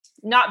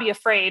not be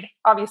afraid,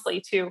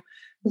 obviously, to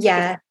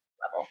yeah.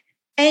 level.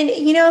 And,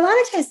 a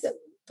lot of times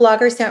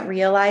bloggers don't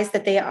realize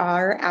that they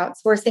are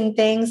outsourcing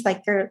things.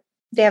 Like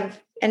they have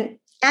an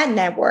ad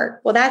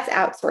network. Well, that's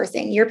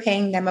outsourcing. You're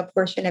paying them a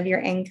portion of your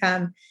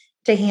income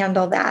to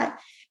handle that.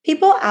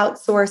 People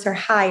outsource or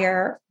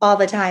hire all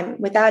the time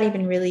without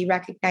even really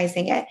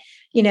recognizing it.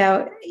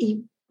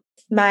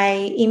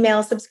 My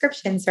email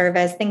subscription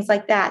service, things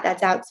like that,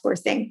 that's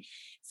outsourcing.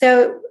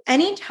 So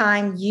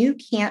anytime you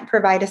can't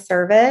provide a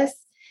service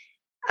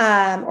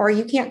or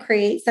you can't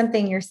create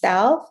something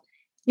yourself,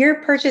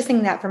 you're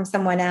purchasing that from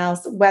someone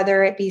else,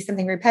 whether it be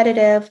something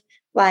repetitive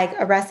like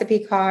a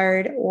recipe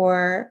card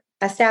or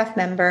a staff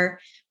member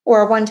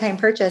or a one-time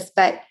purchase.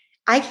 But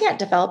I can't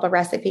develop a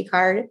recipe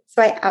card,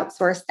 so I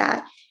outsource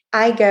that.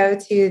 I go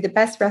to the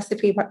best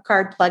recipe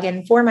card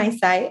plugin for my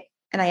site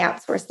and I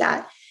outsource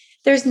that.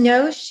 There's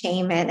no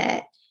shame in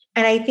it.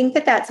 And I think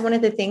that that's one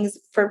of the things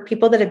for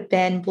people that have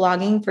been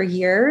blogging for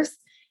years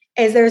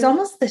is there's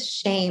almost the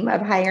shame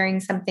of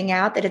hiring something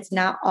out, that it's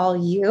not all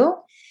you.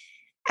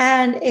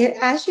 And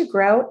as you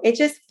grow, it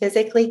just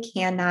physically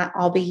cannot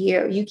all be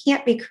you. You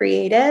can't be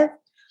creative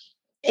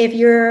if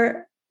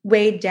you're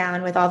weighed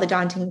down with all the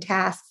daunting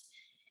tasks.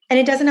 And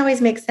it doesn't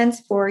always make sense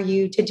for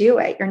you to do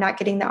it. You're not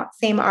getting the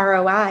same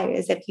ROI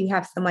as if you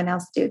have someone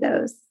else do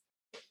those.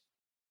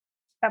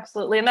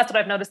 Absolutely. And that's what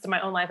I've noticed in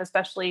my own life,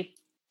 especially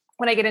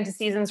when I get into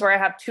seasons where I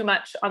have too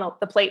much on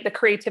the plate, the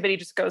creativity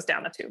just goes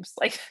down the tubes.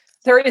 Like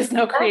there is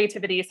no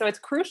creativity. So it's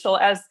crucial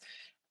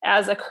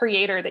as a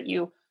creator that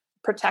you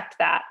protect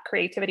that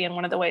creativity. And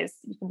one of the ways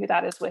you can do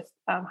that is with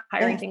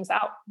hiring things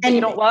out that you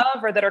don't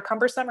love or that are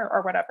cumbersome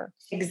or whatever.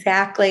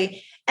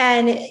 Exactly.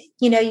 And,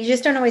 you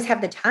just don't always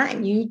have the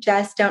time. You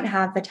just don't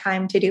have the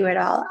time to do it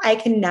all. I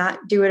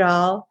cannot do it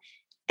all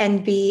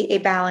and be a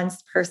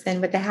balanced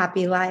person with a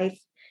happy life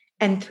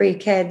and 3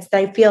 kids that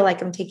I feel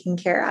like I'm taking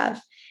care of.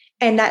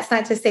 And that's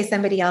not to say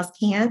somebody else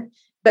can't,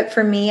 but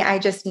for me, I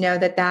just know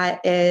that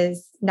that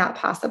is not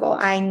possible.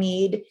 I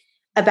need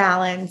a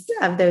balance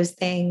of those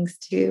things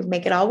to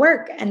make it all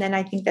work. And then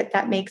I think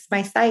that makes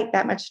my site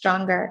that much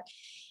stronger.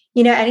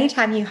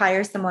 Anytime you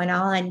hire someone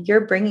on,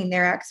 you're bringing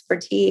their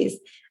expertise,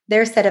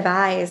 their set of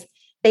eyes.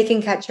 They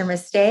can catch your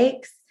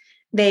mistakes.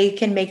 They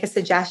can make a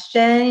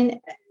suggestion,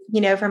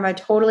 from a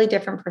totally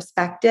different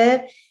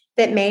perspective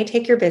that may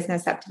take your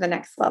business up to the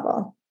next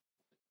level.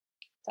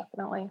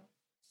 Definitely.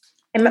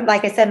 And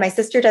like I said, my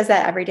sister does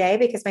that every day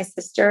because my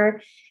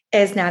sister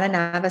is not a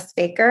novice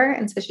baker.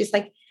 And so she's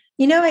like,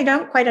 I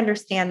don't quite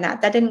understand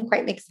that. That didn't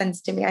quite make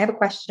sense to me. I have a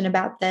question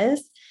about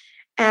this.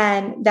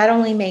 And that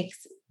only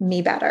makes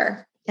me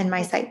better and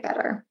my site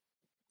better.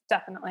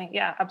 Definitely.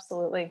 Yeah,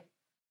 absolutely.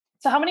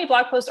 So how many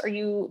blog posts are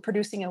you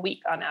producing a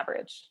week on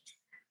average?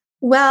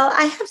 Well,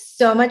 I have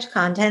so much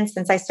content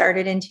since I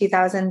started in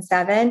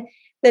 2007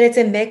 that it's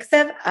a mix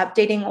of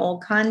updating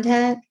old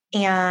content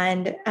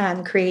and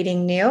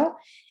creating new.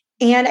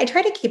 And I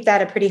try to keep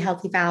that a pretty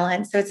healthy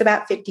balance. So it's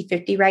about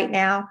 50-50 right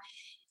now.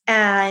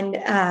 And,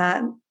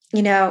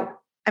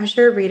 I'm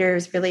sure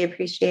readers really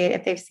appreciate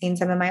if they've seen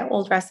some of my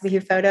old recipe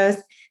photos,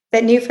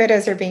 that new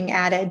photos are being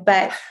added.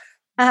 But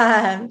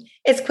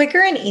it's quicker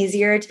and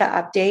easier to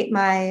update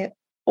my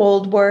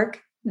old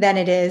work than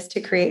it is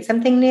to create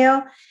something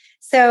new.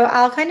 So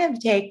I'll kind of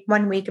take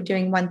 1 week of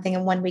doing one thing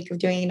and 1 week of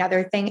doing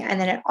another thing, and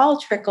then it all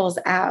trickles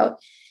out.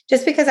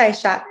 Just because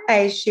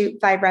I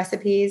shoot 5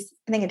 recipes,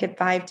 I think I did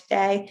 5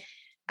 today.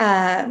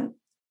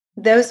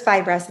 Those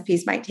 5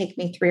 recipes might take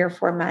me 3 or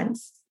 4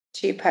 months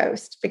to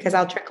post because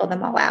I'll trickle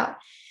them all out.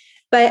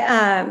 But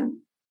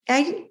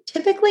I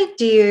typically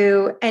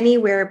do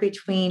anywhere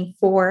between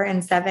 4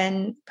 and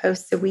 7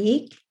 posts a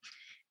week.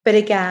 But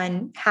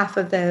again, half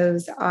of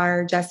those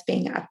are just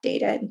being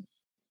updated.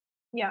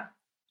 Yeah.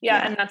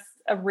 And that's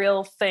a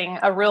real thing,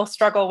 a real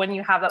struggle when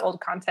you have that old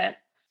content.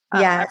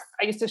 I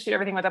used to shoot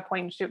everything with a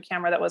point and shoot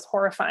camera that was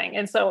horrifying.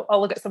 And so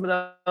I'll look at some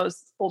of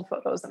those old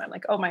photos and I'm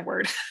like, oh my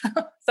word.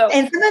 So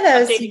and some of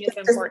those updating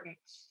is important.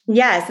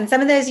 Yes. And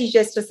some of those you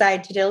just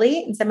decide to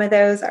delete, and some of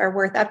those are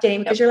worth updating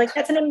because you're like,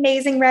 that's an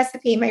amazing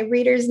recipe. My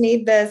readers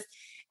need this.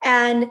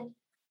 And,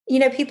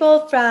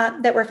 people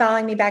that were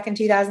following me back in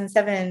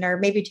 2007 or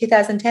maybe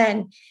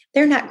 2010,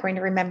 they're not going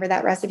to remember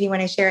that recipe when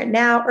I share it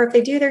now. Or if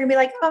they do, they're going to be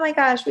like, oh my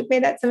gosh, we've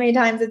made that so many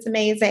times. It's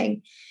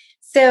amazing.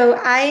 So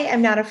I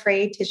am not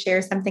afraid to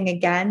share something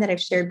again that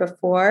I've shared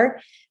before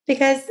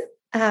because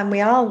we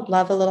all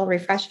love a little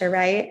refresher,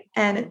 right?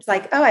 And it's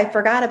like, oh, I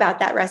forgot about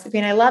that recipe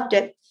and I loved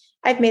it.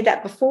 I've made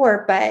that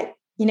before, but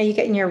you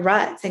get in your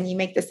ruts and you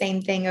make the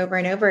same thing over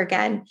and over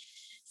again.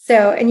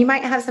 So, and you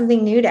might have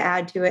something new to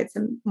add to it,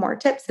 some more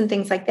tips and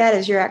things like that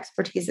as your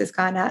expertise has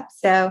gone up.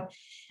 So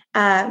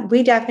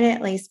we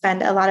definitely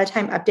spend a lot of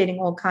time updating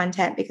old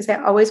content because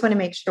I always want to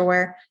make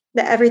sure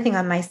that everything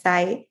on my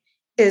site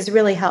is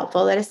really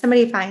helpful, that if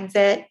somebody finds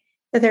it,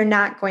 that they're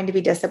not going to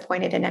be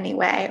disappointed in any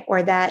way,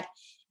 or that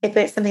if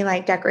it's something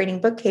like decorating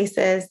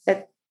bookcases,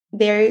 that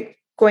they're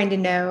going to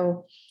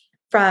know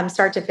from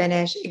start to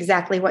finish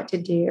exactly what to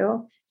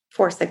do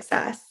for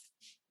success.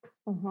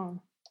 Mm-hmm.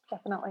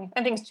 Definitely.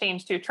 And things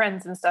change too.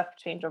 Trends and stuff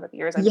change over the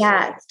years.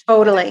 Yeah,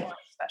 totally.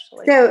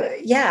 Especially.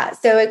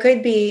 So it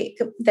could be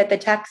that the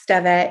text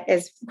of it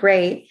is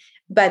great,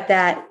 but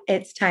that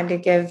it's time to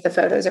give the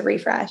photos a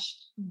refresh.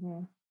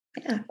 Mm-hmm.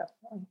 Yeah.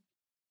 Definitely.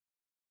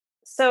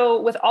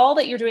 So with all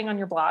that you're doing on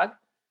your blog,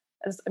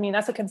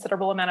 that's a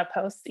considerable amount of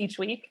posts each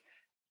week.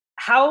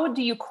 How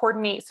do you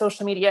coordinate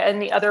social media and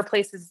the other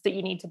places that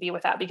you need to be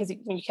with that? Because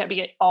you can't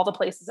be at all the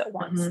places at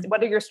once. Mm-hmm.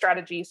 What are your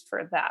strategies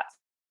for that?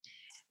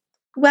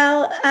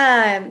 Well,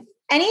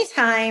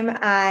 anytime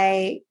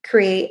I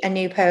create a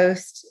new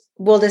post,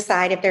 we'll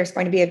decide if there's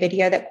going to be a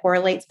video that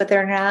correlates with it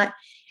or not.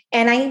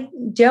 And I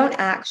don't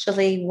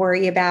actually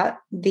worry about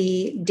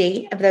the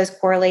date of those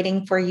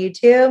correlating for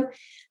YouTube.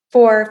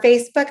 For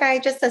Facebook, I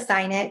just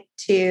assign it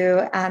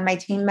to my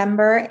team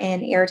member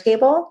in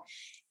Airtable.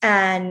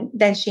 And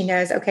then she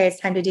knows, okay, it's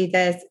time to do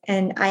this.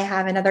 And I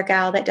have another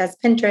gal that does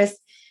Pinterest.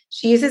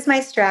 She uses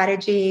my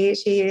strategy.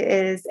 She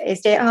is a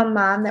stay-at-home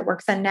mom that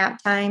works on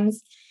nap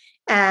times.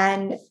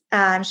 And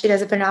she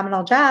does a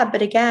phenomenal job.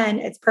 But again,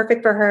 it's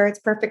perfect for her. It's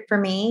perfect for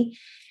me.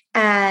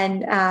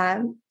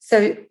 And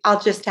so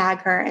I'll just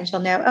tag her and she'll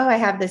know, oh, I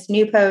have this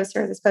new post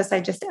or this post I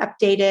just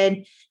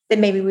updated that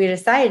maybe we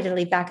decided to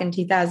leave back in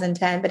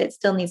 2010, but it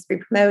still needs to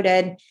be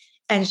promoted.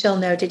 And she'll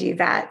know to do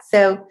that.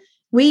 So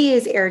we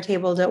use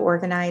Airtable to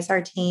organize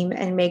our team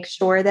and make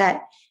sure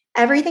that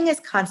everything is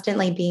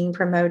constantly being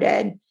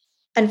promoted.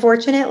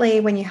 Unfortunately,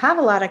 when you have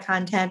a lot of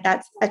content,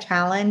 that's a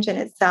challenge in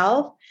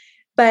itself.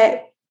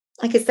 But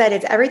like I said,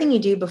 it's everything you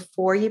do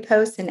before you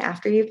post and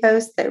after you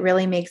post that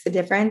really makes a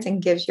difference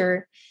and gives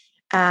your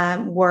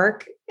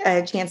work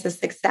a chance of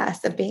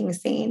success of being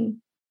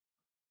seen.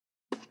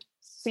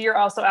 So you're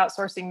also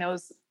outsourcing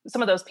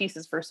some of those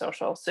pieces for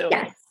social. So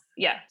yes.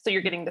 Yeah. So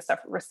you're getting the stuff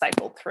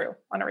recycled through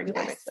on a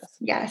regular basis.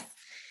 Yes.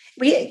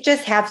 We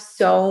just have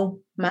so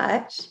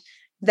much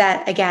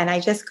that, again, I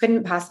just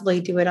couldn't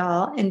possibly do it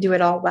all and do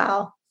it all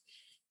well.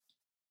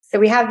 So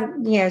we have,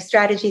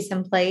 strategies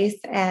in place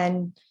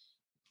and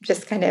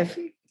just kind of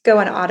go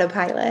on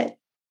autopilot.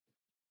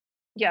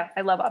 Yeah,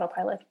 I love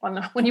autopilot.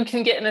 When you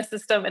can get in a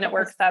system and it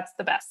works, that's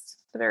the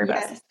best, the very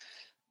best.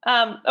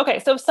 Okay,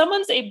 so if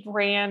someone's a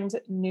brand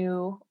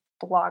new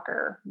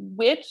blogger,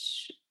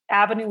 which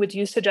avenue would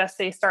you suggest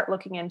they start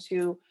looking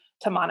into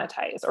to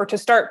monetize or to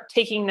start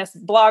taking this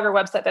blog or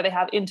website that they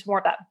have into more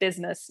of that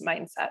business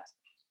mindset?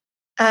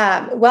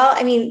 Well,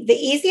 the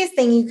easiest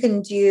thing you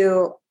can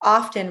do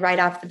often right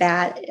off the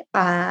bat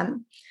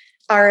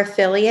are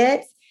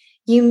affiliates.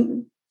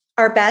 You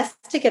are best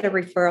to get a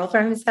referral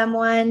from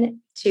someone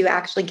to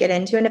actually get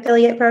into an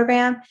affiliate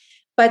program.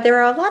 But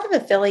there are a lot of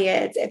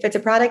affiliates. If it's a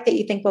product that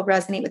you think will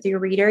resonate with your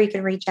reader, you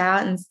can reach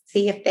out and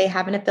see if they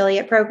have an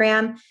affiliate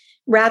program.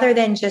 Rather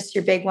than just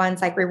your big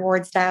ones like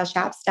Reward Style,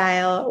 Shop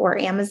Style, or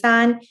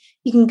Amazon,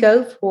 you can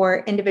go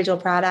for individual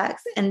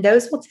products, and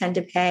those will tend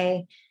to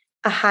pay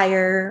a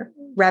higher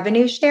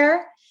revenue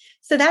share.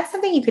 So that's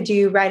something you could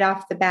do right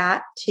off the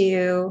bat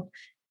to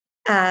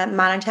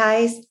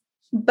monetize.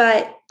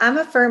 But I'm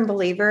a firm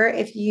believer,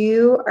 if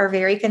you are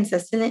very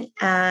consistent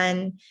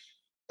and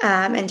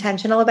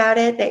intentional about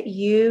it, that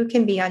you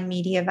can be on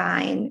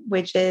Mediavine,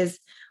 which is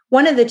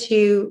one of the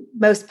two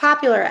most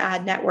popular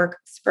ad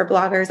networks for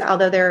bloggers,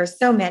 although there are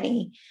so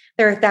many.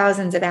 There are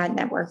thousands of ad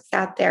networks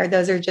out there.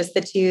 Those are just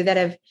the two that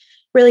have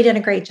really done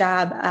a great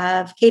job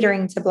of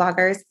catering to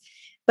bloggers.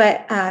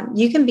 But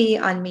you can be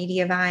on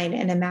Mediavine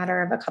in a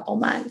matter of a couple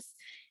months.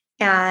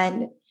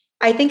 And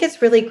I think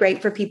it's really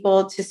great for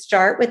people to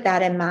start with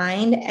that in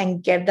mind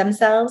and give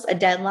themselves a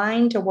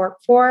deadline to work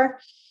for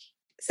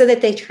so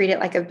that they treat it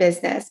like a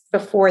business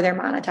before they're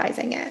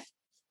monetizing it.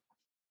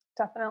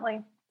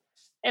 Definitely.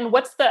 And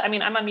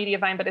I'm on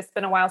Mediavine, but it's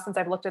been a while since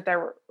I've looked at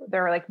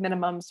their like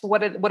minimums.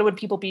 What would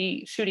people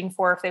be shooting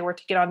for if they were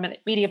to get on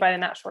Mediavine in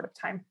that short of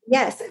time?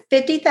 Yes,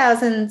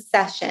 50,000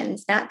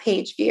 sessions, not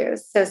page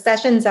views. So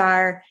sessions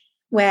are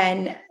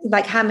when,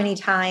 like, how many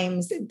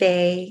times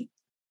they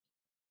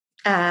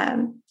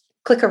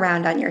click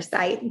around on your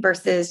site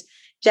versus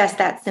just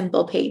that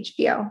simple page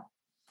view.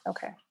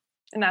 Okay.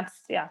 And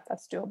that's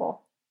doable.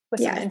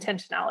 With some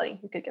intentionality,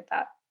 you could get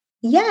that.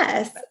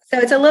 Yes. So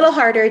it's a little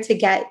harder to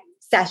get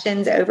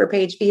sessions over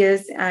page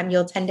views.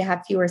 You'll tend to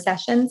have fewer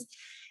sessions,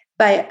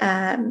 but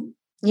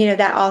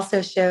that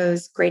also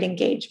shows great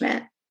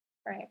engagement.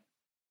 Right.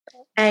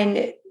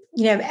 And,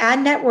 ad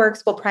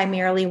networks will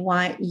primarily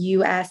want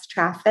US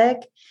traffic.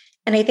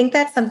 And I think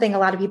that's something a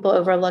lot of people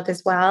overlook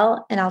as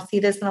well. And I'll see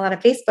this in a lot of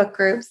Facebook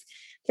groups.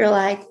 They're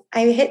like,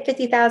 I hit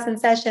 50,000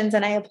 sessions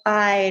and I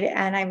applied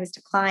and I was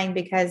declined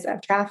because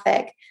of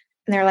traffic.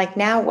 And they're like,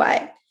 now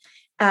what?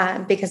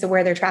 Because of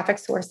where their traffic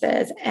source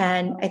is.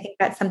 And I think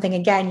that's something,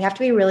 again, you have to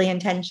be really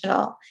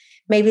intentional.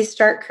 maybe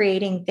start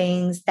creating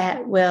things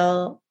that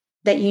will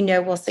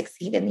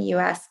succeed in the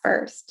US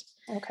first.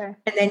 Okay.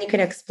 And then you can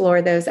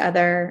explore those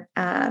other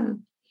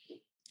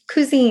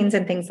cuisines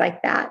and things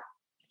like that.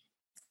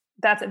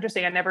 That's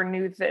interesting. I never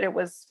knew that it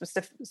was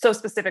so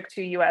specific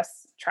to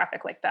US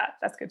traffic like that.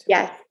 That's good to know.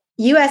 Yes.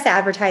 US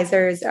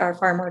advertisers are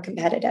far more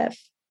competitive.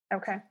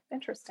 Okay.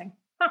 Interesting.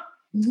 Huh.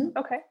 Mm-hmm.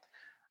 Okay.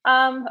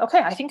 Okay.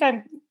 I think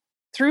I'm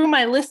through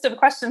my list of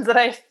questions that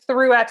I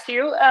threw at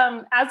you.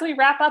 As we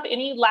wrap up,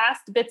 any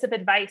last bits of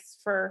advice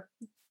for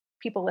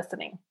people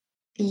listening?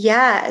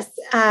 Yes.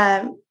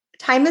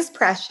 Time is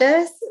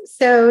precious.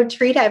 So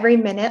treat every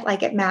minute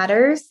like it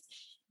matters.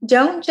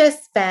 Don't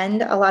just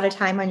spend a lot of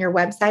time on your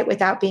website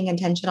without being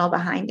intentional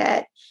behind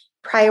it.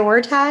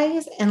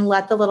 Prioritize and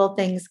let the little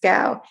things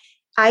go.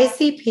 I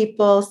see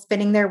people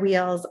spinning their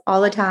wheels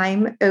all the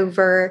time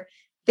over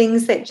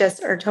things that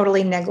just are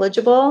totally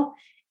negligible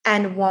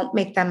and won't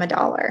make them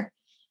 $1.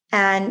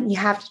 And you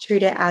have to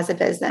treat it as a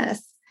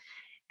business.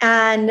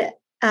 And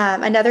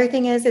another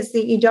thing is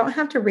that you don't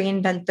have to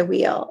reinvent the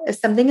wheel. If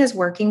something is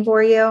working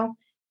for you,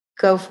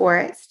 go for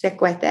it, stick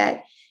with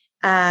it.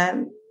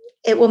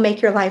 It will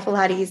make your life a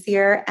lot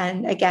easier.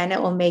 And again,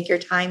 it will make your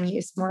time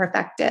use more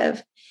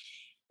effective.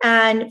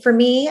 And for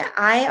me,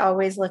 I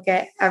always look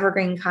at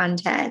evergreen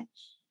content.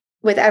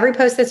 With every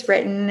post that's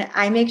written,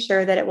 I make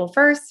sure that it will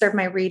first serve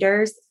my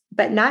readers,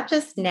 but not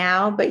just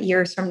now, but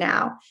years from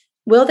now.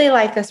 Will they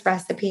like this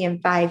recipe in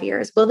 5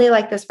 years? Will they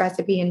like this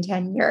recipe in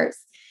 10 years?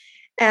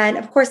 And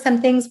of course,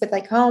 some things with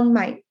like home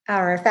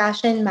or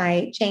fashion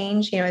might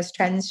change, as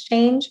trends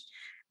change.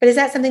 But is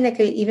that something that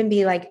could even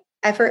be like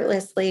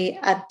effortlessly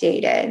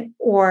updated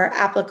or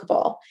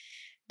applicable?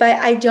 But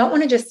I don't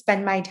want to just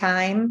spend my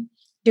time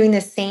doing the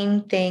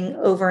same thing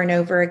over and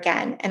over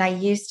again. And I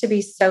used to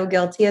be so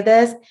guilty of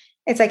this.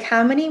 It's like,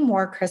 how many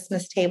more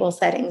Christmas table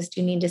settings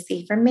do you need to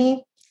see from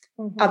me?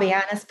 Mm-hmm. I'll be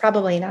honest,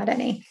 probably not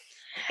any.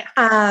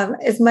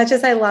 As much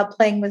as I love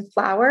playing with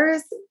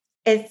flowers,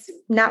 it's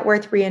not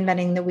worth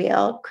reinventing the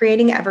wheel.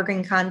 Creating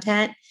evergreen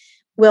content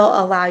will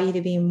allow you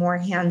to be more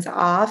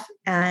hands-off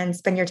and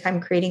spend your time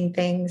creating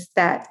things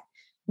that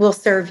will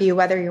serve you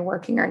whether you're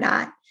working or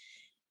not.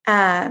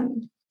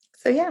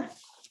 So yeah.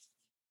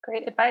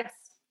 Great advice.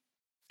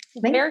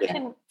 Where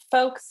can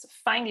folks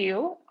find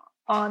you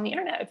on the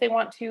internet if they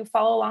want to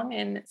follow along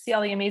and see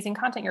all the amazing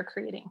content you're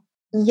creating?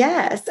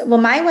 Yes. Well,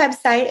 my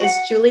website is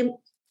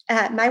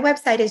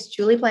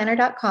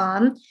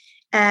julieplanner.com.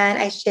 And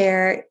I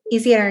share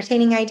easy,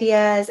 entertaining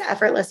ideas,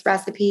 effortless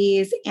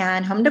recipes,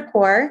 and home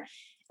decor.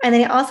 And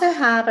then I also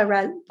have a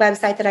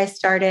website that I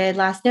started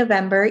last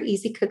November,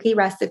 Easy Cookie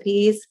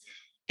Recipes.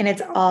 And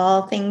it's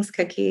all things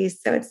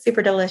cookies. So it's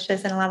super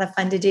delicious and a lot of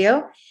fun to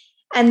do.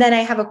 And then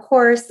I have a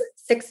course,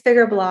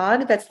 6-figure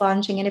blog that's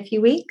launching in a few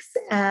weeks.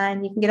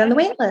 And you can get on the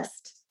wait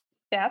list.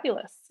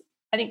 Fabulous.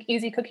 I think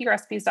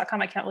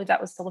easycookierecipes.com. I can't believe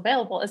that was still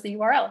available as the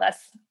URL. That's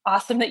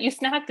awesome that you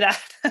snagged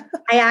that.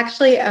 I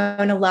actually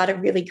own a lot of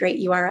really great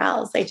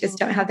URLs. I just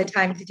don't have the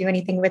time to do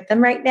anything with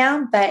them right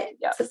now, but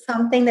It's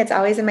something that's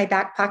always in my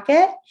back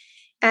pocket.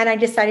 And I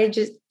decided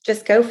to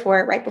just go for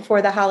it right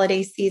before the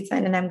holiday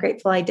season. And I'm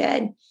grateful I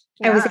did.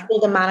 Yeah. I was able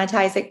to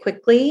monetize it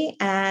quickly.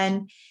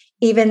 And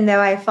even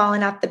though I've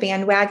fallen off the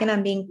bandwagon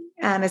on being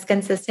as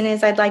consistent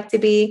as I'd like to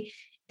be,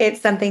 it's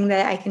something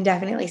that I can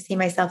definitely see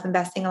myself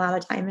investing a lot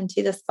of time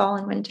into this fall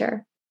and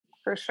winter.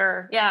 For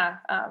sure. Yeah.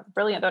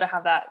 Brilliant though to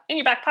have that in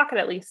your back pocket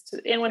at least.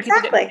 And when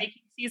people get to baking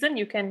season,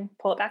 you can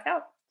pull it back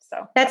out.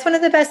 So that's one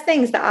of the best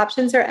things. The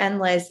options are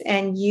endless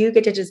and you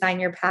get to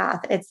design your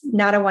path. It's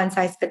not a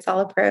one-size-fits-all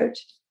approach.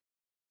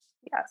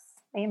 Yes.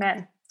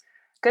 Amen.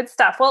 Good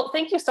stuff. Well,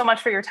 thank you so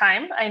much for your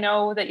time. I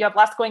know that you have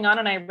lots going on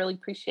and I really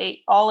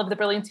appreciate all of the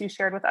brilliance you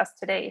shared with us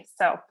today.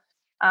 So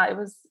it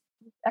was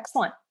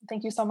excellent.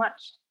 Thank you so much.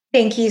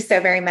 Thank you so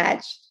very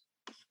much.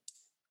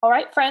 All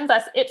right, friends,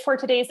 that's it for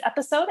today's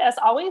episode. As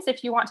always,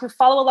 if you want to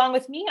follow along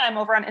with me, I'm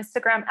over on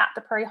Instagram at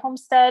The Prairie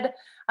Homestead.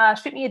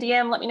 Shoot me a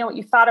DM. Let me know what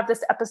you thought of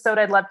this episode.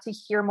 I'd love to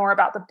hear more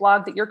about the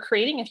blog that you're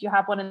creating if you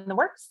have one in the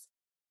works.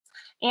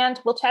 And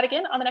we'll chat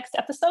again on the next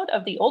episode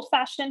of the Old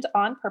Fashioned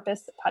on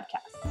Purpose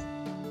podcast.